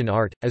and Asian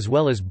art, as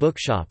well as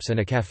bookshops and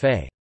a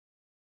café.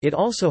 It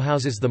also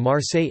houses the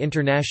Marseille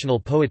International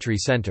Poetry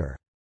Centre.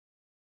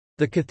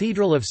 The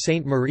Cathedral of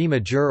Sainte-Marie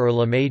Majeure or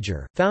La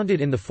Major,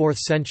 founded in the 4th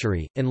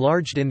century,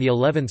 enlarged in the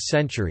 11th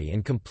century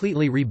and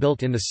completely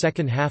rebuilt in the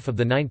second half of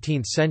the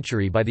 19th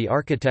century by the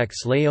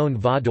architects Léon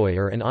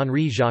Vaudoyer and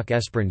Henri-Jacques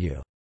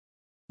Esprenieu.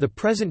 The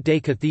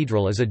present-day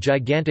cathedral is a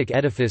gigantic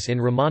edifice in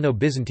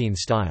Romano-Byzantine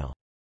style.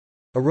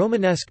 A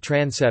Romanesque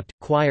transept,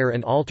 choir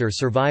and altar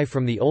survive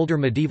from the older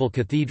medieval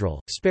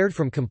cathedral, spared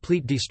from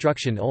complete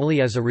destruction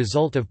only as a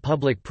result of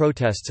public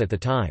protests at the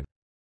time.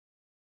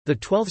 The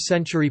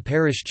 12th-century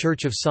parish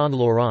church of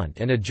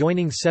Saint-Laurent and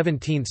adjoining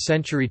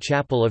 17th-century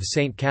chapel of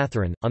St.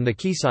 Catherine, on the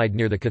quayside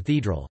near the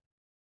cathedral.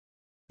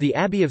 The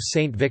Abbey of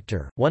St.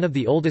 Victor, one of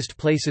the oldest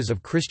places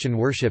of Christian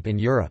worship in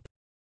Europe.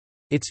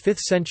 Its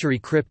 5th-century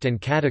crypt and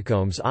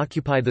catacombs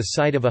occupy the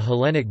site of a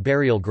Hellenic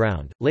burial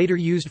ground, later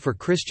used for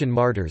Christian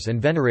martyrs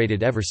and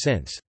venerated ever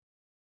since.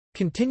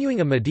 Continuing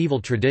a medieval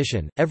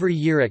tradition, every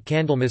year at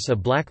Candlemas a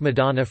Black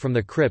Madonna from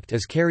the crypt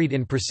is carried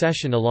in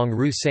procession along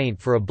Rue Saint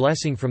for a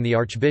blessing from the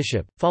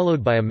Archbishop,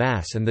 followed by a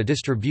Mass and the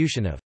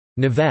distribution of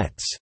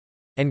 «navettes»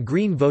 and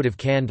green votive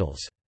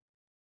candles.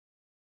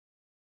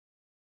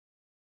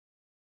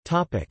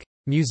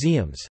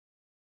 Museums.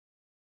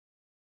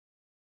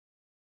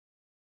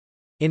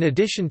 In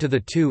addition to the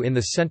two in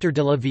the Centre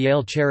de la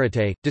Vieille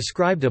Charité,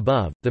 described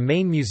above, the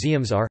main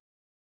museums are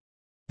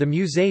the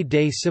Musée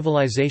des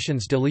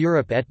Civilisations de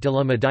l'Europe et de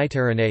la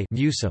Méditerranée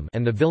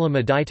and the Villa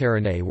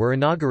Méditerranée were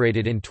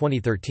inaugurated in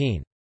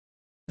 2013.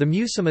 The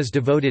museum is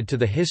devoted to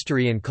the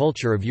history and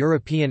culture of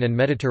European and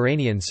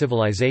Mediterranean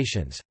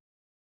civilizations.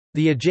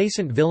 The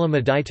adjacent Villa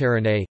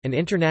Méditerranée, an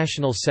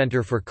international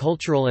centre for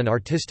cultural and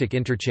artistic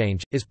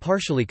interchange, is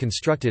partially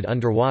constructed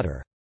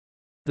underwater.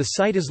 The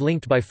site is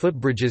linked by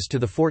footbridges to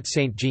the Fort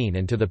Saint-Jean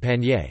and to the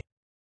Panier.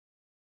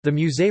 The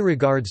Musée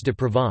Regards de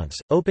Provence,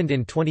 opened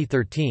in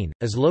 2013,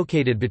 is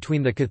located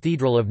between the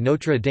Cathedral of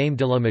Notre-Dame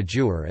de la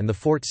Majeur and the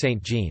Fort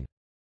Saint-Jean.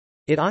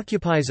 It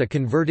occupies a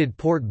converted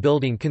port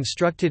building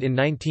constructed in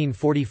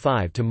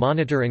 1945 to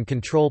monitor and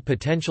control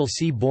potential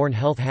sea-borne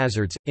health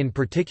hazards, in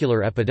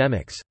particular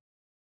epidemics.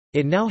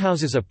 It now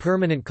houses a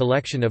permanent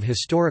collection of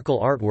historical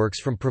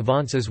artworks from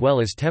Provence as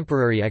well as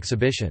temporary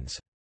exhibitions.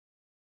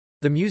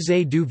 The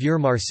Musée du Vieux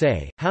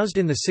Marseille, housed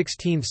in the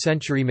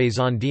 16th-century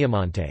Maison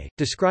Diamante,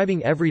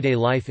 describing everyday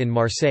life in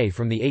Marseille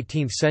from the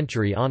 18th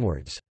century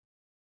onwards.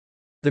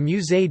 The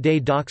Musée des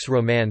Docks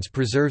Romains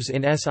preserves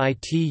in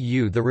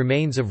situ the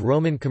remains of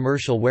Roman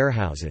commercial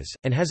warehouses,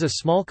 and has a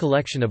small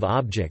collection of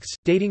objects,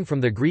 dating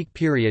from the Greek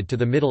period to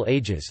the Middle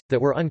Ages,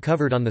 that were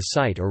uncovered on the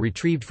site or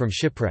retrieved from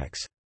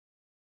shipwrecks.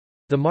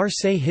 The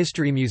Marseille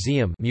History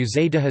Museum,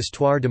 Musée de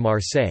Histoire de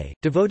Marseille,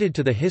 devoted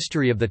to the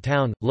history of the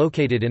town,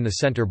 located in the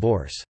Centre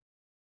Bourse.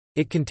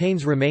 It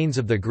contains remains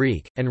of the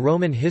Greek, and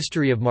Roman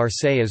history of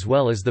Marseille as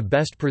well as the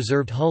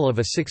best-preserved hull of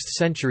a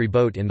 6th-century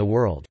boat in the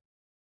world.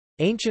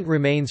 Ancient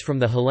remains from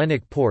the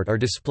Hellenic port are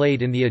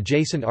displayed in the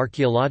adjacent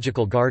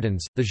archaeological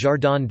gardens, the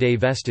Jardin des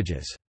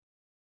Vestiges.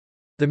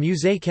 The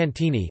Musée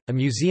Cantini, a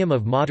museum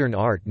of modern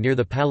art near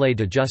the Palais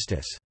de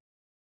Justice.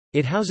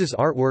 It houses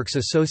artworks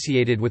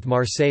associated with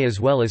Marseille as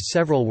well as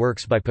several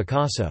works by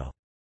Picasso.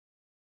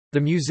 The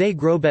Musée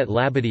Grobet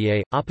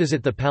Labadier,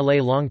 opposite the Palais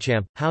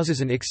Longchamp,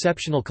 houses an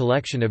exceptional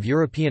collection of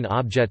European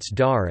objets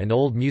d'art and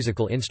old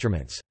musical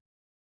instruments.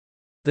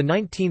 The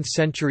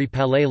 19th-century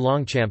Palais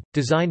Longchamp,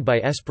 designed by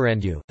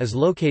Esperandieu, is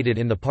located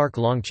in the Parc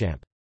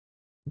Longchamp.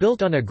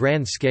 Built on a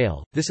grand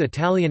scale, this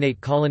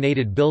Italianate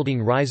colonnaded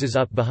building rises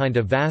up behind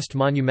a vast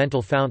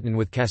monumental fountain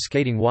with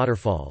cascading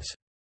waterfalls.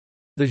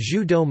 The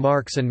Jeu d'eau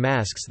marks and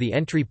masks the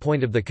entry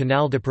point of the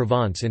Canal de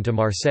Provence into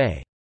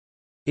Marseille.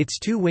 Its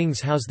two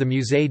wings house the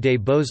Musée des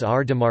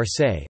Beaux-Arts de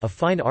Marseille, a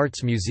fine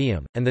arts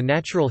museum, and the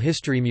Natural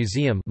History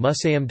Museum,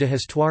 Muséum de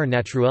Histoire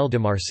Naturelle de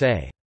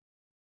Marseille.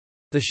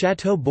 The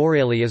Château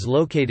Borély is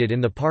located in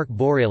the Parc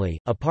Borély,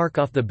 a park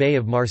off the Bay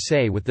of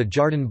Marseille with the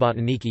Jardin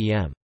Botanique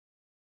em.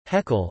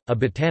 Haeckel, a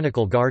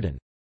botanical garden.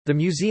 The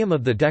Museum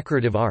of the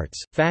Decorative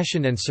Arts,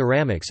 Fashion and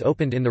Ceramics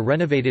opened in the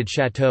renovated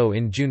château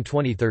in June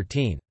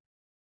 2013.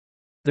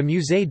 The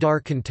Musée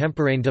d'Art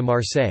Contemporain de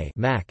Marseille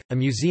 (MAC), a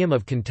museum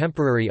of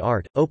contemporary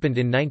art, opened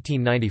in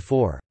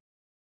 1994.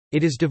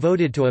 It is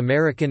devoted to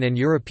American and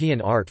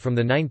European art from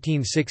the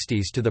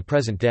 1960s to the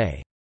present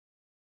day.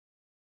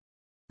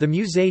 The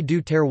Musée du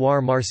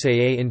Terroir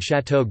Marseillais in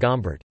Château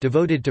Gombert,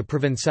 devoted to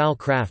Provençal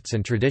crafts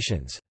and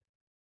traditions.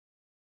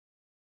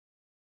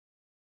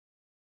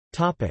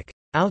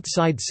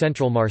 Outside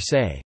central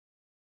Marseille.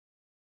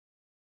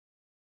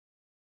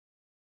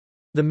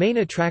 The main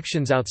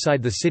attractions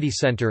outside the city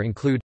centre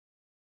include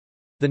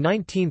the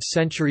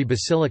 19th-century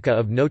Basilica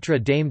of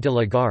Notre-Dame de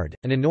la Garde,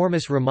 an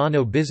enormous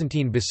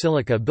Romano-Byzantine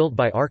basilica built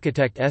by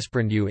architect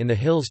Esperandieu in the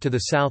hills to the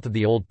south of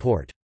the Old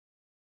Port.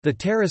 The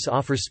terrace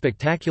offers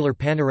spectacular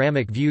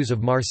panoramic views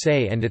of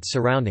Marseille and its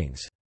surroundings.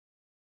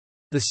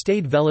 The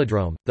Stade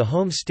Vélodrome, the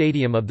home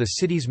stadium of the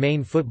city's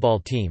main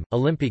football team,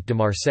 Olympique de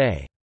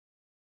Marseille.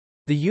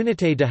 The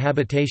Unité de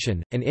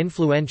Habitation, an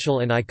influential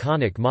and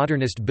iconic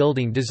modernist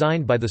building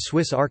designed by the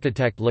Swiss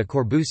architect Le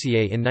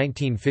Corbusier in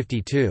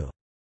 1952.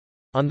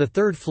 On the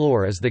third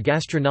floor is the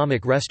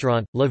gastronomic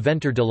restaurant, Le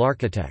Ventre de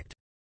l'Architecte.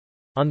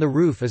 On the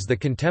roof is the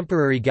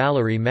contemporary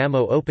gallery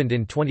Mamo opened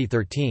in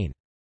 2013.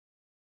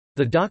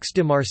 The Docks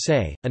de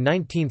Marseille, a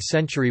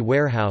 19th-century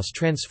warehouse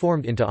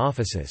transformed into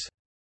offices.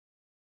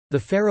 The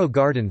Faro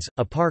Gardens,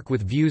 a park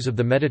with views of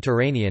the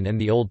Mediterranean and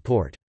the Old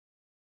Port.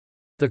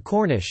 The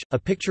Corniche, a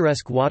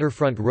picturesque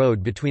waterfront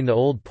road between the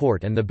Old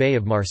Port and the Bay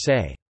of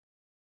Marseille.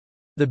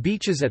 The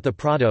beaches at the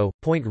Prado,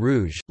 Point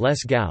Rouge,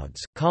 Les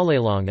Gaudes,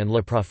 Calalong and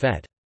Le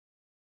Prophète.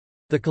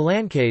 The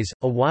Calanques,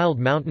 a wild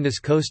mountainous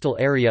coastal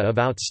area of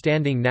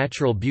outstanding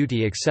natural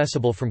beauty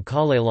accessible from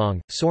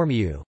Calalong,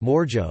 Sormieu,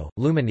 Morgeau,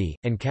 Luminy,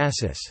 and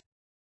Cassis.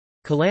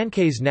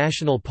 Calanques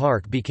National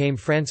Park became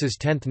France's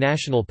 10th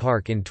national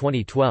park in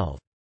 2012.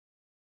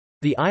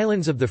 The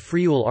islands of the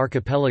Frioul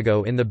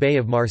archipelago in the Bay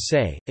of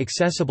Marseille,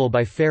 accessible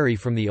by ferry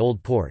from the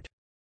Old Port.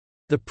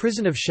 The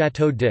prison of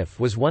Château d'If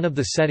was one of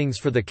the settings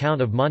for The Count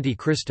of Monte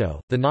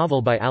Cristo, the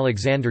novel by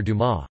Alexandre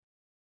Dumas.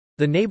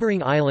 The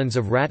neighboring islands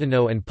of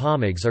Ratonneau and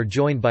Pomègues are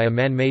joined by a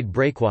man-made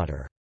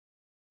breakwater.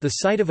 The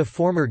site of a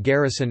former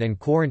garrison and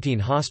quarantine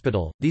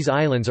hospital, these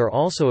islands are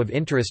also of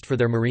interest for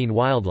their marine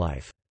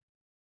wildlife.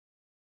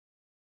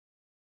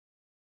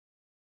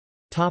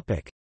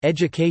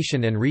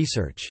 Education and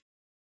research.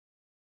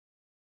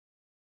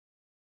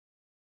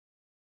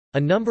 A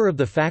number of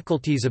the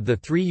faculties of the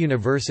three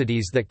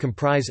universities that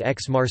comprise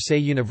Aix-Marseille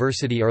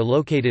University are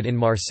located in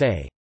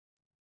Marseille.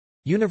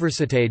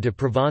 Université de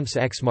Provence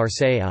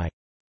Aix-Marseille I,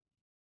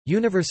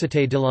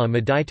 Université de la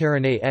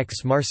Méditerranée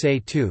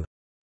Aix-Marseille II,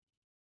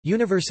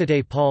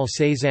 Université Paul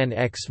Cézanne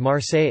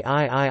Aix-Marseille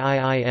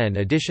III. In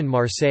addition,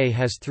 Marseille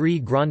has three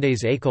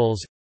grandes écoles: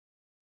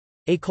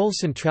 École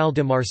Centrale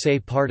de Marseille,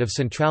 part of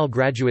Centrale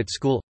Graduate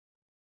School,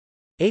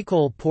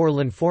 École pour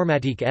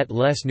l'informatique et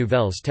les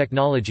nouvelles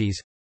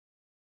technologies,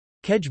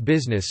 Kedge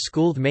Business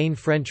School. The main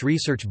French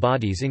research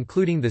bodies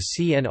including the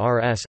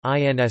CNRS,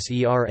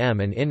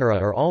 INSERM and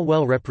INRA are all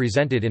well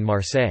represented in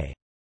Marseille.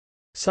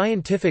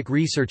 Scientific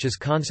research is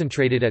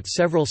concentrated at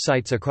several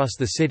sites across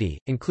the city,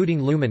 including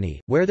Luminy,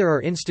 where there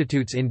are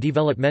institutes in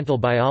developmental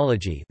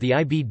biology, the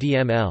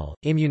IBDML,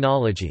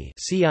 immunology,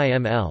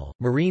 CIML,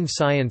 marine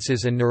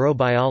sciences and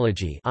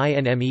neurobiology,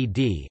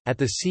 INMED, at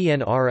the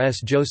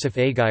CNRS Joseph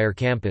Aguirre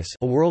campus,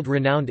 a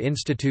world-renowned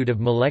institute of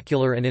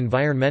molecular and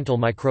environmental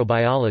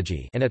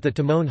microbiology, and at the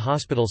Timone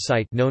Hospital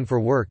site, known for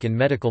work in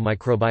medical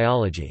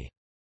microbiology.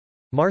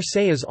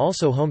 Marseille is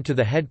also home to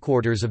the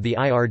headquarters of the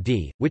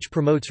IRD, which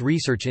promotes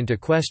research into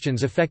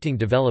questions affecting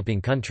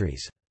developing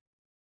countries.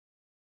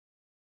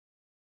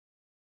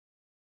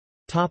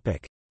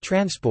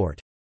 Transport.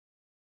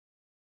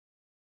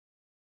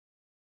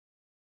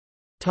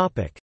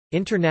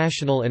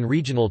 International and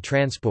regional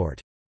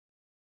transport.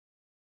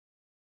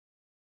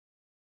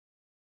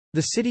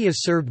 The city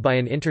is served by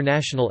an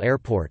international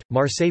airport,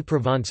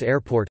 Marseille-Provence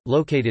Airport,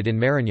 located in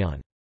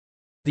Marignan.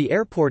 The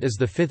airport is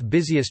the fifth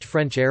busiest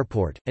French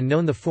airport, and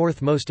known the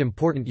fourth most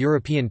important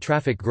European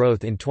traffic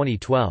growth in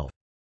 2012.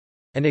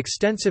 An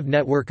extensive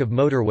network of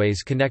motorways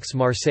connects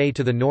Marseille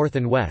to the north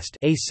and west,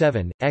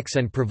 A7,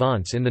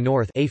 Aix-en-Provence in the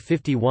north,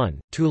 A51,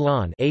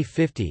 Toulon,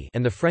 A50,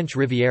 and the French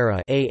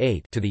Riviera,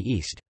 A8, to the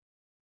east.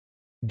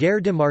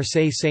 Gare de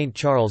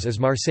Marseille-Saint-Charles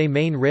is Marseille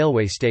main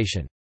railway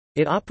station.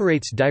 It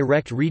operates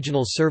direct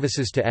regional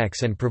services to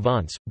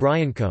Aix-en-Provence,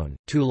 Briançon,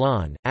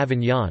 Toulon,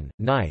 Avignon,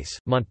 Nice,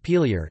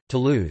 Montpellier,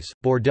 Toulouse,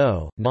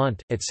 Bordeaux,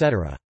 Nantes,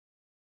 etc.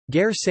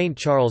 Gare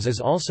Saint-Charles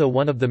is also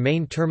one of the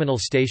main terminal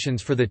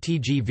stations for the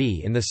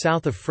TGV in the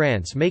south of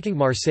France, making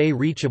Marseille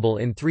reachable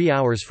in 3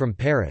 hours from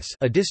Paris,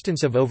 a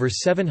distance of over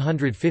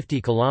 750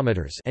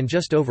 kilometers, and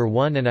just over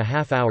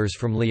 1.5 hours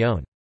from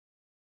Lyon.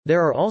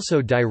 There are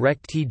also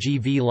direct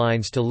TGV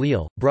lines to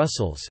Lille,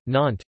 Brussels,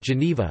 Nantes,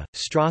 Geneva,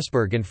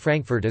 Strasbourg and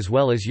Frankfurt, as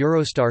well as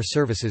Eurostar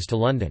services to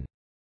London.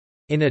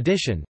 In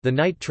addition, the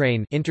night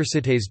train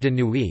Intercités de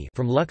Nuit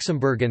from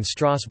Luxembourg and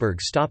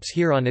Strasbourg stops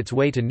here on its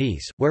way to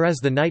Nice, whereas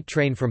the night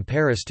train from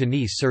Paris to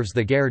Nice serves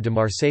the Gare de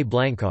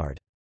Marseille-Blancard.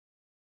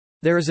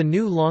 There is a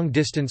new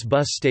long-distance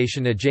bus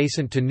station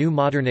adjacent to new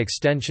modern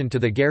extension to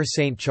the Gare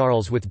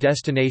Saint-Charles with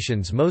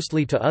destinations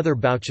mostly to other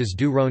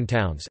Bouches-du-Rhône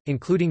towns,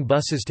 including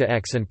buses to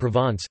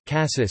Aix-en-Provence,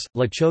 Cassis,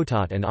 La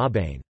Ciotat and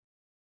Aubagne.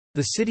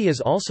 The city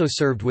is also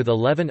served with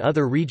 11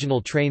 other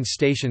regional train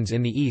stations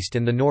in the east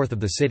and the north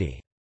of the city.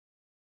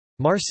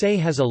 Marseille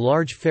has a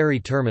large ferry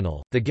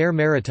terminal, the Gare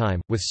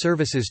Maritime, with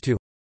services to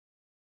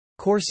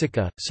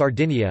Corsica,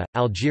 Sardinia,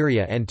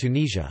 Algeria and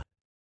Tunisia.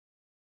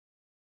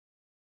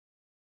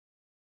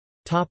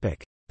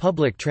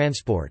 Public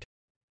transport.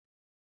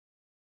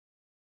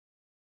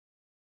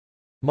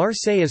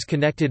 Marseille is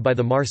connected by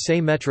the Marseille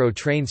Metro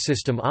train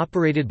system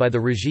operated by the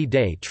Régie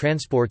des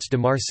Transports de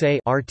Marseille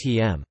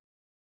 (RTM).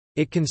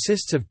 It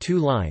consists of two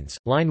lines,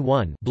 Line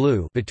 1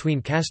 blue between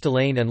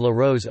Castellane and La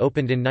Rose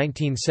opened in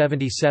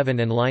 1977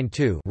 and Line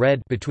 2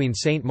 red between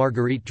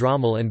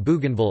Sainte-Marguerite-Drommel and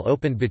Bougainville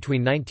opened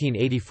between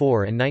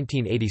 1984 and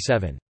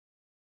 1987.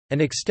 An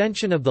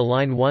extension of the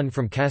Line 1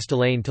 from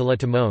Castellane to La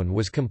Timone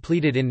was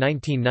completed in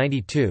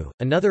 1992,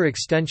 another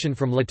extension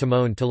from La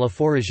Timone to La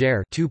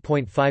Fourragère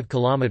 2.5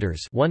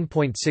 kilometers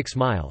 (1.6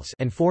 miles)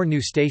 and 4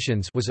 new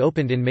stations was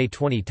opened in May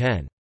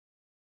 2010.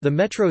 The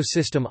metro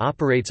system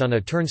operates on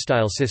a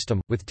turnstile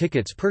system, with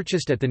tickets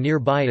purchased at the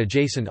nearby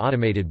adjacent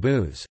automated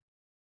booths.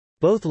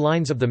 Both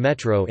lines of the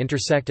metro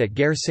intersect at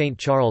Gare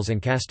Saint-Charles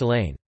and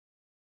Castellane.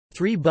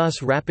 3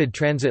 bus rapid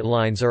transit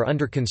lines are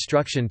under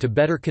construction to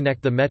better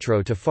connect the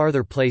metro to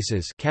farther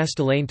places: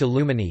 Castellane to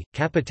Luminy,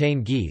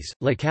 Capitaine Guise,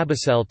 La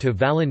Cabecelle to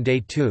Vallon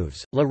des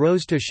Touves, La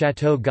Rose to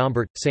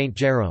Château-Gombert,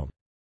 Saint-Jérôme.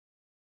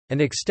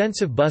 An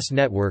extensive bus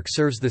network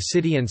serves the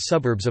city and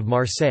suburbs of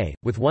Marseille,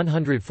 with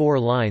 104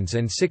 lines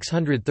and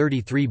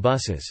 633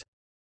 buses.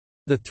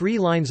 The 3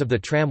 lines of the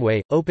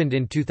tramway, opened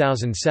in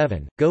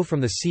 2007, go from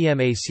the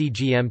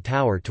CMA-CGM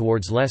Tower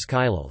towards Les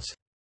Cailloux.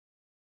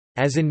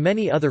 As in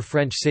many other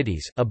French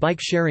cities, a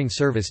bike-sharing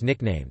service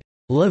nicknamed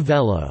Le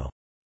Vélo,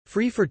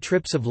 free for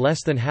trips of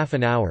less than half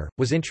an hour,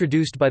 was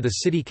introduced by the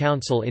City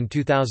Council in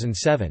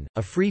 2007.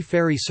 A free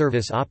ferry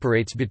service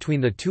operates between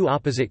the 2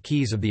 opposite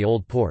quays of the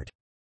Old Port.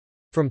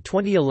 From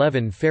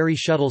 2011, ferry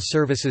shuttle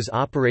services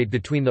operate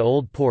between the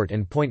Old Port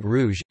and Pointe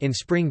Rouge. In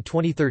spring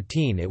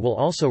 2013, it will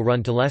also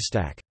run to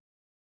L'Estaque.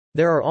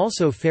 There are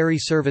also ferry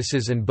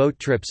services and boat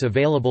trips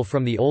available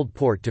from the Old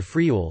Port to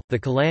Frioul, the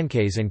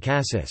Calanques and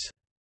Cassis.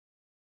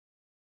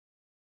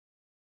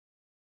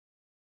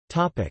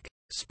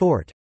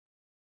 Sport.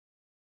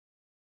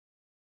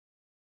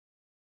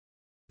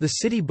 The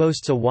city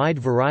boasts a wide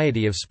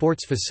variety of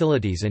sports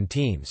facilities and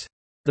teams.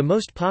 The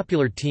most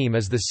popular team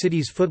is the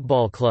city's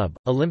football club,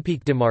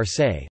 Olympique de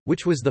Marseille,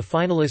 which was the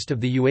finalist of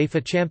the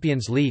UEFA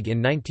Champions League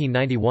in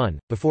 1991,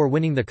 before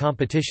winning the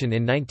competition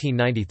in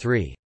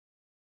 1993.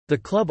 The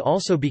club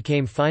also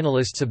became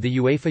finalists of the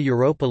UEFA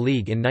Europa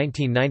League in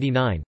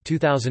 1999,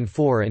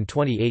 2004 and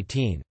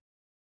 2018.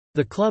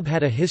 The club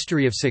had a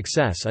history of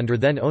success under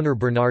then-owner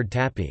Bernard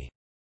Tapie.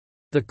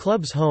 The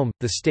club's home,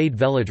 the Stade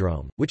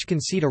Vélodrome, which can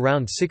seat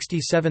around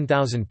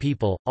 67,000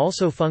 people,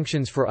 also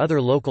functions for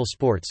other local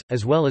sports,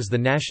 as well as the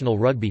national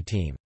rugby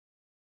team.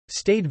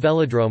 Stade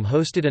Vélodrome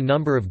hosted a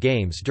number of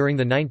games during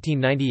the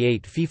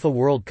 1998 FIFA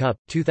World Cup,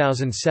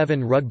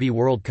 2007 Rugby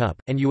World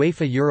Cup, and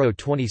UEFA Euro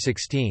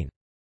 2016.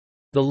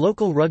 The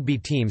local rugby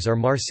teams are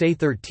Marseille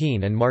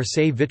 13 and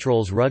Marseille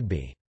Vitrolles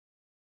Rugby.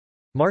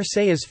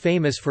 Marseille is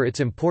famous for its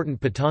important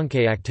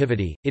pétanque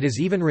activity, it is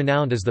even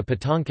renowned as the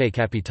Pétanque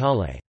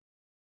Capitale.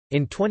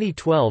 In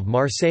 2012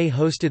 Marseille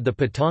hosted the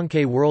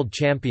Pétanque World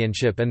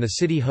Championship and the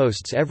city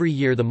hosts every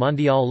year the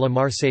Mondial La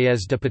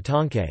Marseillaise de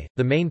Pétanque,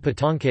 the main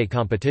pétanque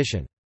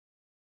competition.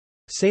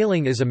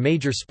 Sailing is a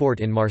major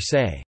sport in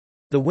Marseille.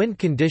 The wind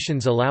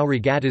conditions allow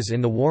regattas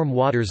in the warm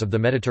waters of the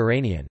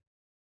Mediterranean.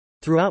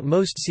 Throughout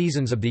most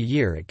seasons of the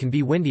year it can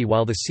be windy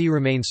while the sea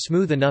remains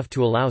smooth enough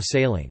to allow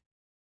sailing.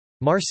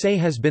 Marseille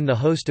has been the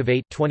host of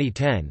 8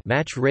 2010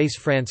 Match Race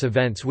France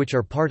events which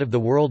are part of the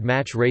World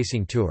Match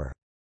Racing Tour.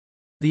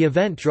 The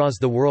event draws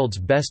the world's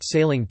best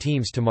sailing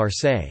teams to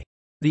Marseille.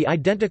 The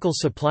identical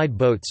supplied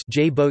boats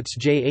J-boats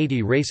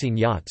J80 racing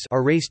yachts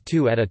are raced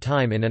 2 at a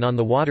time in an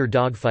on-the-water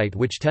dogfight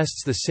which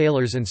tests the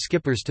sailors and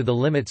skippers to the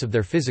limits of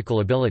their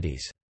physical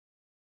abilities.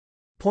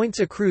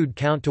 Points accrued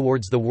count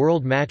towards the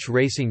World Match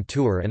Racing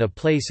Tour and a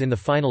place in the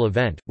final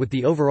event, with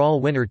the overall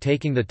winner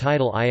taking the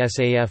title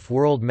ISAF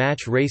World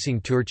Match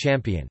Racing Tour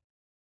champion.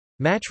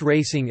 Match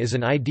racing is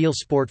an ideal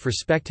sport for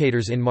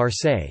spectators in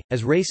Marseille,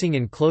 as racing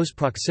in close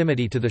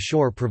proximity to the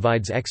shore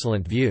provides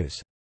excellent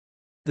views.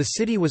 The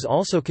city was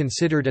also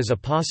considered as a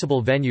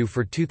possible venue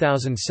for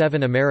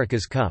 2007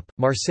 America's Cup.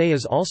 Marseille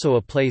is also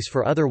a place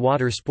for other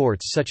water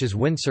sports such as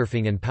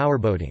windsurfing and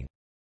powerboating.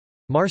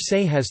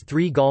 Marseille has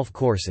 3 golf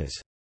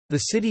courses. The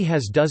city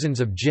has dozens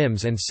of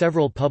gyms and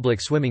several public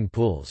swimming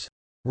pools.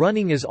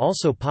 Running is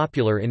also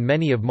popular in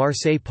many of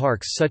Marseille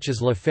parks such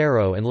as Le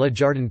Faro and Le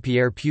Jardin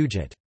Pierre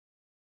Puget.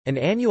 An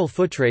annual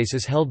footrace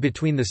is held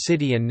between the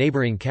city and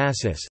neighboring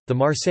Cassis, the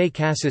Marseille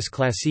Cassis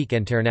Classique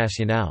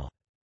Internationale.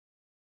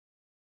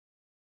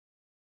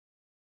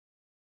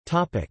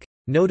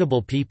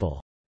 Notable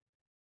people.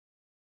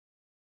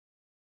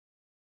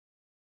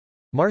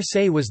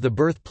 Marseille was the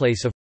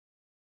birthplace of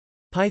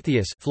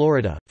Pytheas,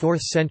 Florida,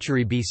 4th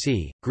century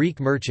BC, Greek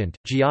merchant,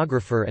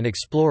 geographer and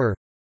explorer.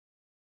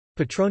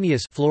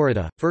 Petronius,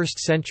 Florida, 1st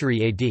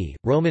century AD,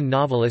 Roman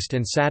novelist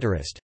and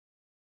satirist.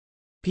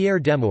 Pierre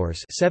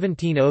Demours,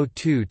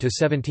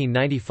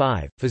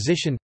 1702–1795,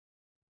 physician.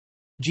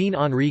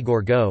 Jean-Henri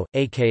Gourgaud,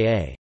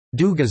 aka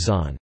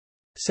Dugazon,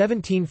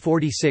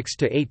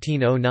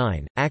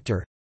 1746–1809,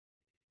 actor.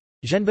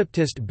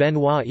 Jean-Baptiste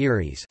Benoit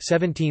Iris,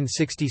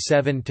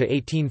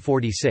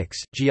 1767–1846,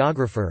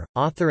 geographer,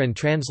 author and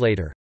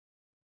translator.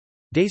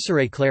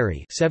 Désirée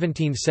Clary,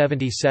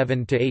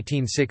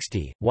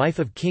 1777–1860, wife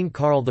of King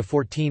Karl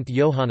XIV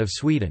Johann of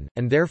Sweden,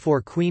 and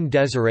therefore Queen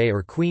Désirée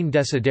or Queen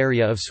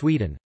Desideria of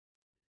Sweden.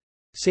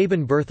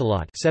 Sabin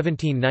Berthelot,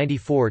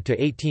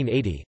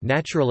 1794–1880,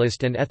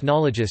 naturalist and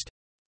ethnologist.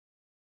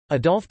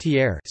 Adolphe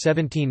Thiers,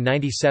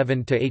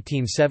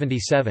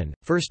 1797–1877,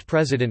 first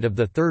president of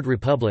the Third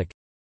Republic.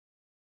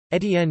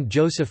 Étienne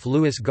Joseph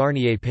Louis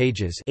Garnier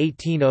Pages,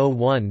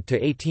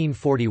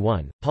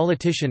 1801–1841,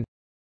 politician.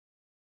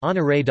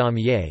 Honoré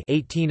Daumier,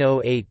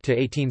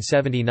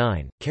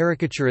 1808–1879,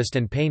 caricaturist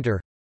and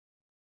painter.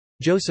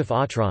 Joseph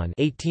Autran,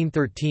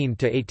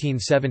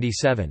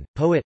 1813–1877,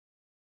 poet.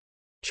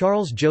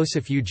 Charles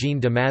Joseph Eugene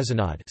de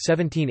Mazenod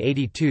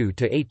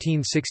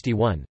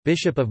 (1782–1861),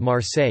 Bishop of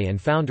Marseille and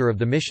founder of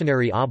the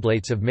Missionary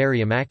Oblates of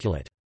Mary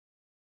Immaculate.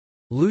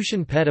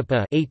 Lucien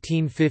Petipa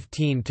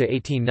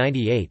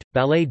 (1815–1898),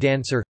 ballet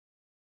dancer.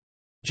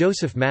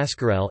 Joseph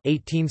Mascarell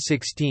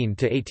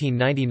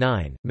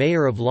 (1816–1899),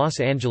 mayor of Los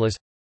Angeles.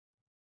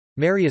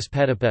 Marius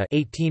Petipa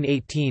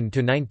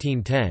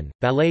 (1818–1910),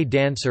 ballet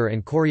dancer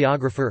and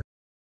choreographer.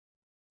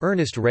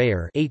 Ernest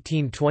Reyer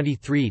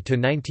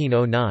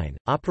 (1823–1909),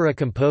 opera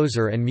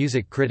composer and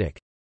music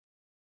critic.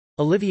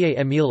 Olivier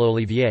Émile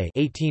Olivier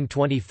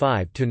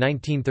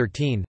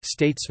 (1825–1913),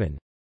 statesman.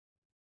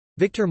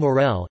 Victor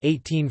Morel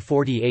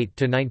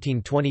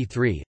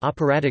 (1848–1923),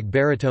 operatic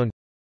baritone.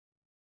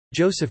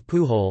 Joseph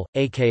Pujol,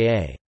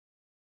 a.k.a.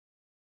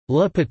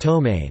 Le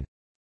Pitomane,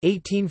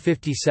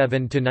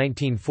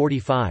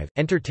 1857–1945,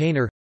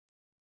 entertainer.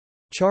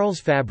 Charles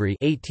Fabry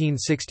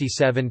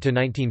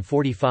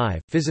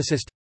 (1867–1945),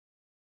 physicist.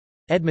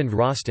 Edmond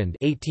Rostand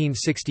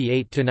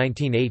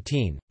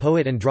 (1868–1918),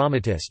 poet and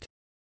dramatist.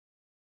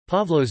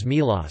 Pavlos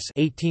Milos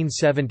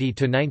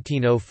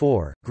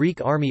 (1870–1904), Greek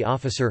army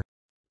officer.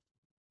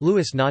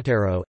 Louis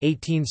Natero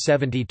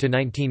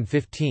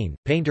 (1870–1915),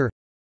 painter.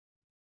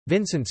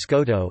 Vincent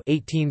Scotto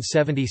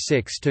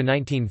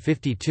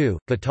 (1876–1952),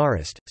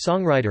 guitarist,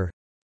 songwriter.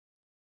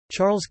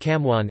 Charles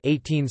Camouin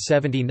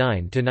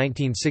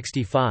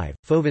 (1879–1965),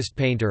 fauvist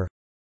painter.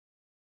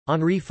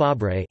 Henri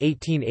Fabre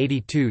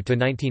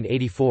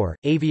 (1882–1984),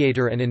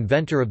 aviator and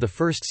inventor of the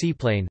first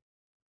seaplane.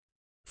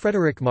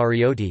 Frédéric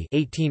Mariotti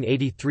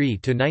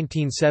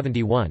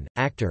 (1883–1971),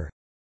 actor.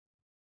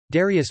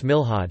 Darius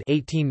Milhaud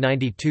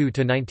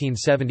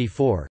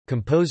 (1892–1974),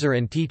 composer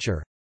and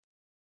teacher.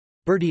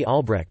 Bertie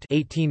Albrecht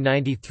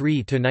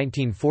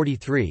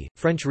 (1893–1943),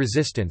 French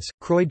Resistance,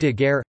 Croix de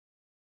Guerre.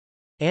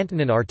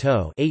 Antonin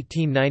Artaud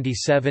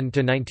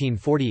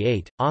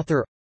 (1897–1948),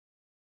 author.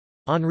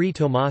 Henri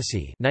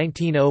Tomasi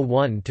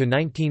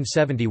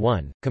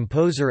 (1901–1971),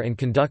 composer and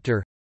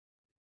conductor.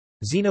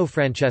 Zeno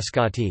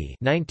Francescatti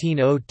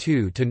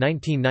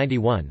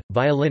 (1902–1991),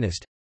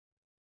 violinist.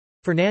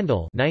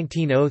 Fernandel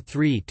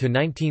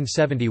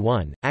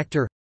 (1903–1971),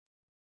 actor.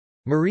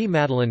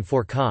 Marie-Madeleine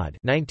Fourcade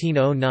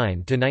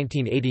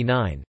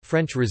 (1909–1989),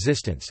 French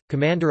Resistance,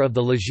 commander of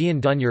the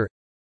Légion d'honneur.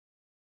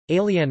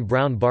 Éliane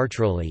Brown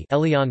Bartroli,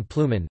 Eliane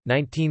Plumin,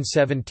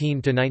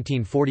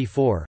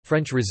 1917–1944,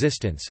 French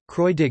Resistance,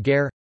 Croix de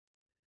Guerre.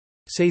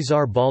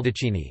 César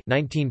Baldacchini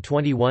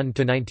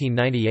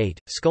 (1921–1998),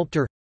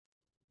 sculptor.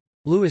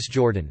 Louis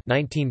Jordan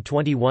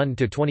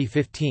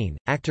 (1921–2015),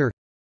 actor.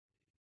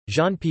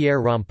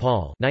 Jean-Pierre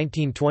Rampal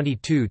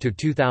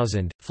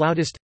 (1922–2000),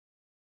 flautist.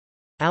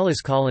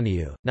 Alice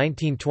Coloniou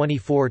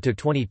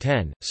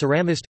 (1924–2010),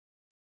 ceramist.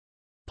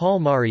 Paul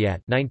Mariat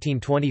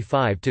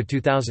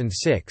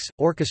 (1925–2006),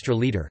 orchestra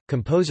leader,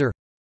 composer.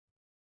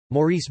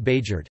 Maurice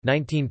Béjart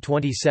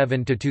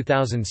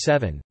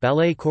 (1927–2007),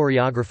 ballet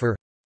choreographer.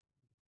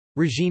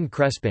 Regine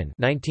Crespin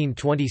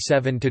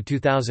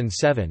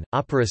 (1927–2007),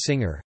 opera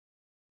singer.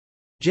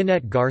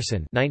 Jeanette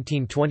Garson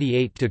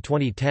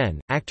 (1928–2010),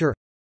 actor.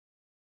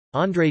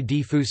 André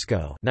D.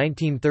 Fusco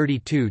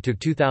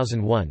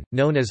 (1932–2001),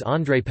 known as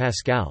André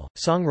Pascal,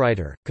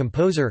 songwriter,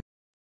 composer.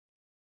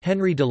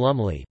 Henry de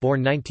Lumley,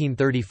 born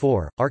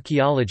 1934,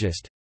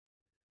 archaeologist.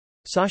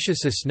 Sacha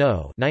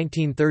Sosneau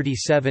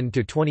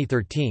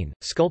 (1937–2013),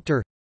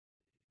 sculptor.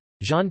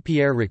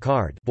 Jean-Pierre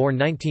Ricard, born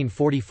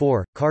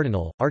 1944,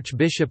 cardinal,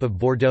 Archbishop of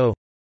Bordeaux.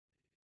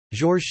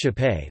 Georges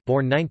Chappé,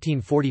 born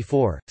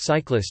 1944,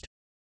 cyclist.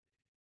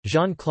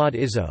 Jean-Claude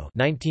Izzo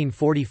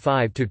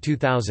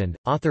 (1945–2000),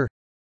 author.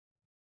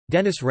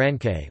 Denis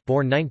Ranque,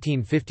 born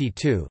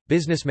 1952,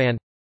 businessman.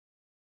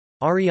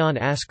 Ariane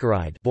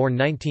Ascaride, born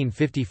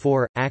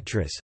 1954,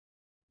 actress.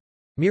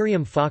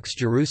 Miriam Fox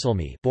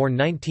Jerusalemi, born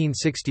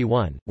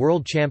 1961,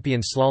 world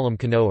champion slalom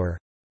canoer.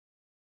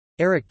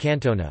 Eric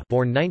Cantona,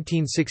 born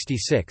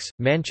 1966,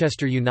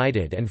 Manchester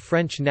United and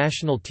French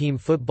national team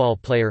football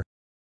player.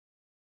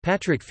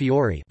 Patrick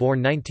Fiori, born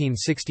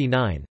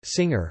 1969,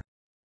 singer.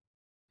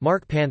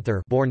 Mark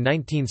Panther, born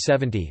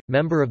 1970,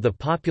 member of the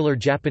popular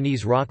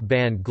Japanese rock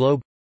band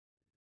Globe.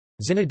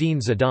 Zinedine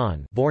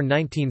Zidane, born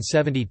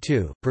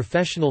 1972,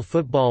 professional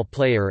football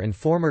player and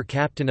former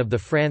captain of the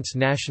France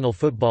national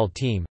football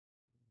team.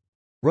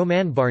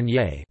 Romain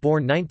Barnier,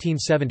 born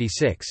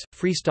 1976,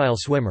 freestyle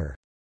swimmer.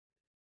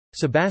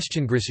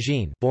 Sébastien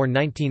Grosjean, born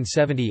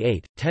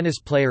 1978, tennis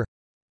player.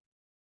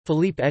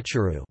 Philippe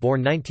Echaroux,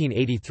 born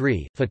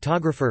 1983,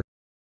 photographer.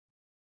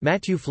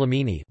 Mathieu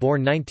Flamini,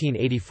 born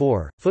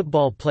 1984,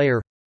 football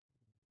player.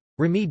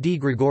 Rémi Di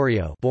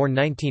Gregorio, born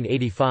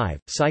 1985,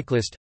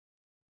 cyclist.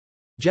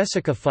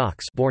 Jessica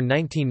Fox, born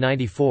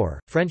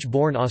 1994,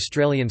 French-born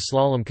Australian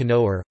slalom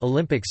canoer,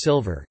 Olympic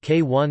silver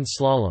K1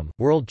 slalom,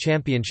 World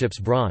Championships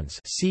bronze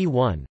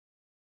C1.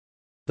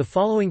 The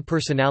following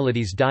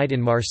personalities died in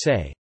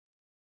Marseille.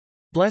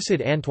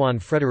 Blessed Antoine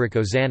Frédéric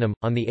Ozanam,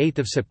 on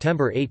 8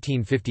 September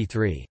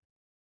 1853.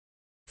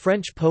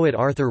 French poet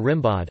Arthur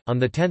Rimbaud,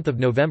 on 10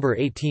 November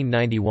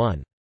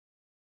 1891.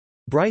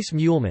 Bryce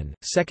Muleman,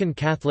 2nd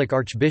Catholic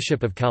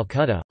Archbishop of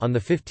Calcutta, on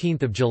 15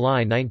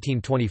 July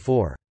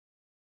 1924.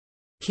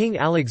 King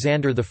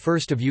Alexander I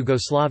of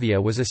Yugoslavia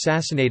was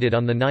assassinated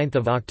on 9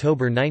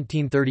 October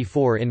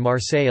 1934 in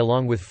Marseille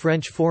along with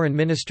French Foreign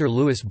Minister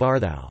Louis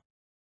Barthou.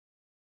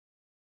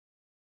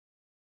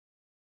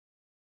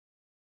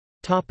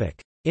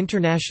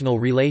 International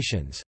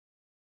relations.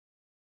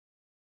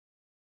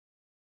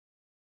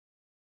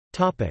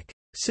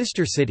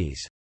 Sister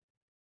cities.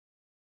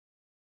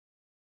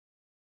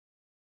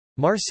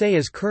 Marseille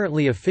is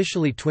currently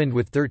officially twinned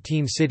with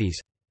 13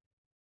 cities.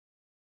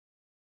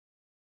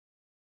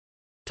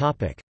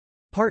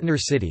 Partner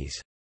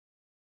cities.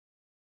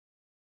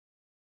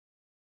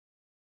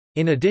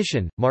 In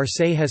addition,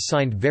 Marseille has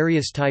signed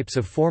various types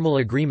of formal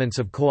agreements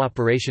of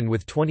cooperation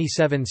with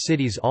 27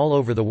 cities all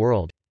over the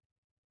world.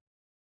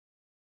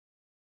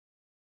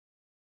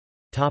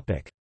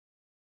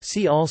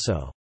 See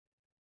also: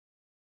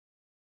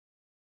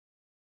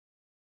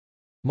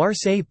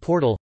 Marseille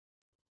Portal,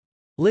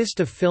 List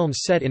of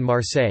films set in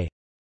Marseille,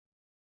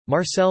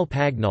 Marcel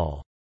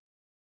Pagnol,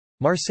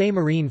 Marseille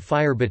Marine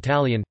Fire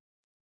Battalion,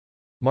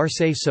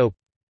 Marseille Soap.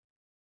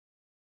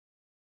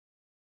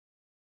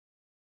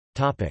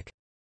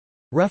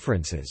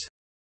 References.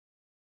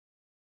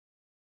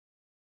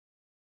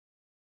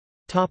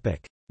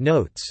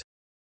 Notes.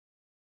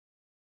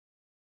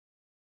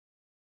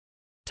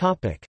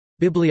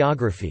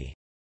 Bibliography.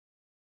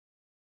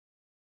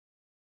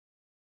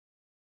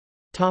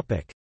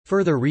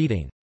 Further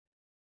reading.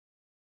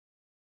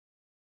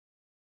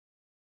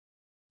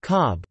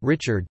 Cobb,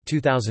 Richard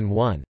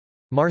 2001.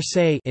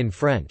 Marseille in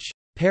French.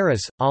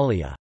 Paris,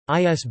 Alia.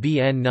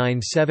 ISBN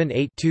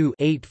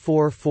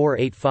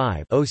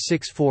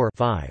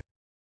 978-2-84485-064-5.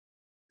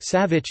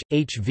 Savich,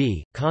 H.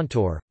 V.,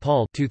 Contour,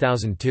 Paul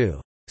 2002.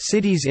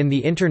 Cities in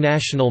the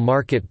International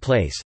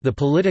Marketplace, The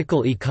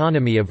Political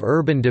Economy of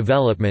Urban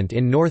Development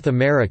in North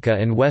America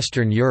and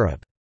Western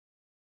Europe.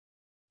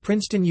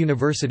 Princeton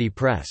University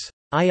Press.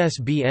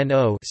 ISBN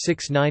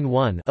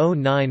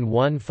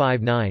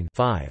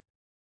 0-691-09159-5.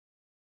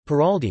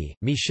 Peraldi,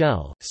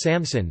 Michel,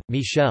 Samson,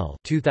 Michel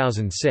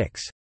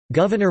 2006.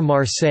 Gouverneur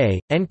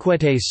Marseille,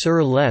 enquête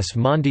sur les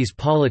mondes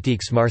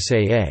politiques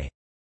marseillais.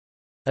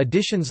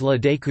 Editions La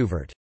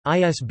Découverte.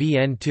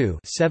 ISBN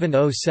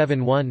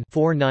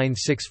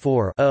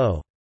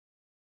 2-7071-4964-0.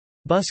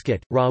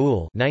 Busquet,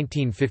 Raoul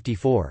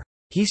 1954.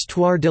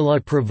 Histoire de la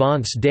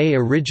Provence des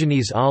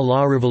origines à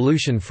la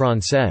Révolution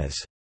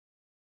française.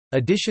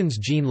 Editions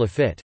Jean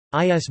Lafitte.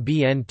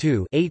 ISBN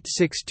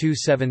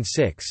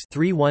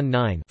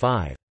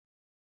 2-86276-319-5.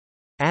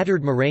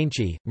 Adard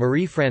Maranchi,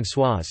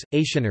 Marie-Françoise,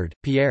 Achenard,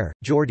 Pierre,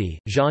 Jordi,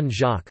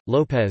 Jean-Jacques,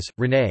 Lopez,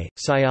 René,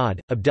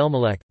 Syed,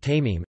 Abdelmalek,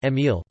 Tamim,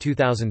 Émile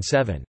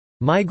 2007.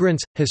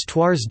 Migrants,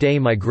 Histoires des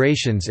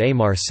migrations à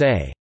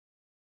Marseille.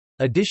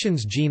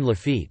 Editions Jean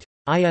Lafitte.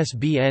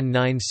 ISBN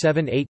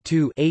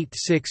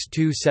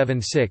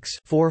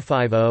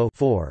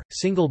 978-2-86276-450-4,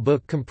 single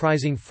book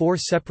comprising 4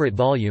 separate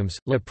volumes,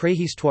 La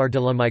préhistoire de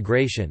la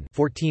migration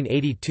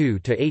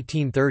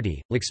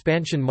 1482–1830,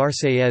 L'expansion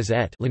marseillaise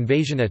et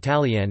l'invasion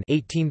italienne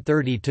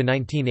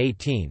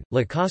 1830–1918,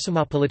 Le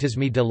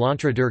cosmopolitisme de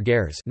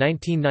l'entre-deux-guerres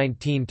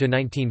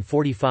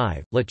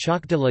 1919–1945, Le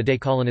choc de la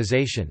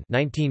décolonisation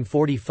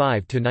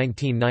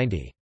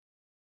 1945–1990.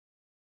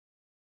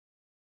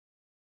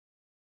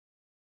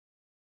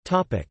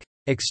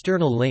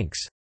 External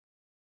links.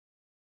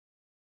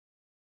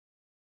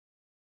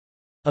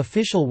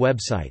 Official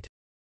website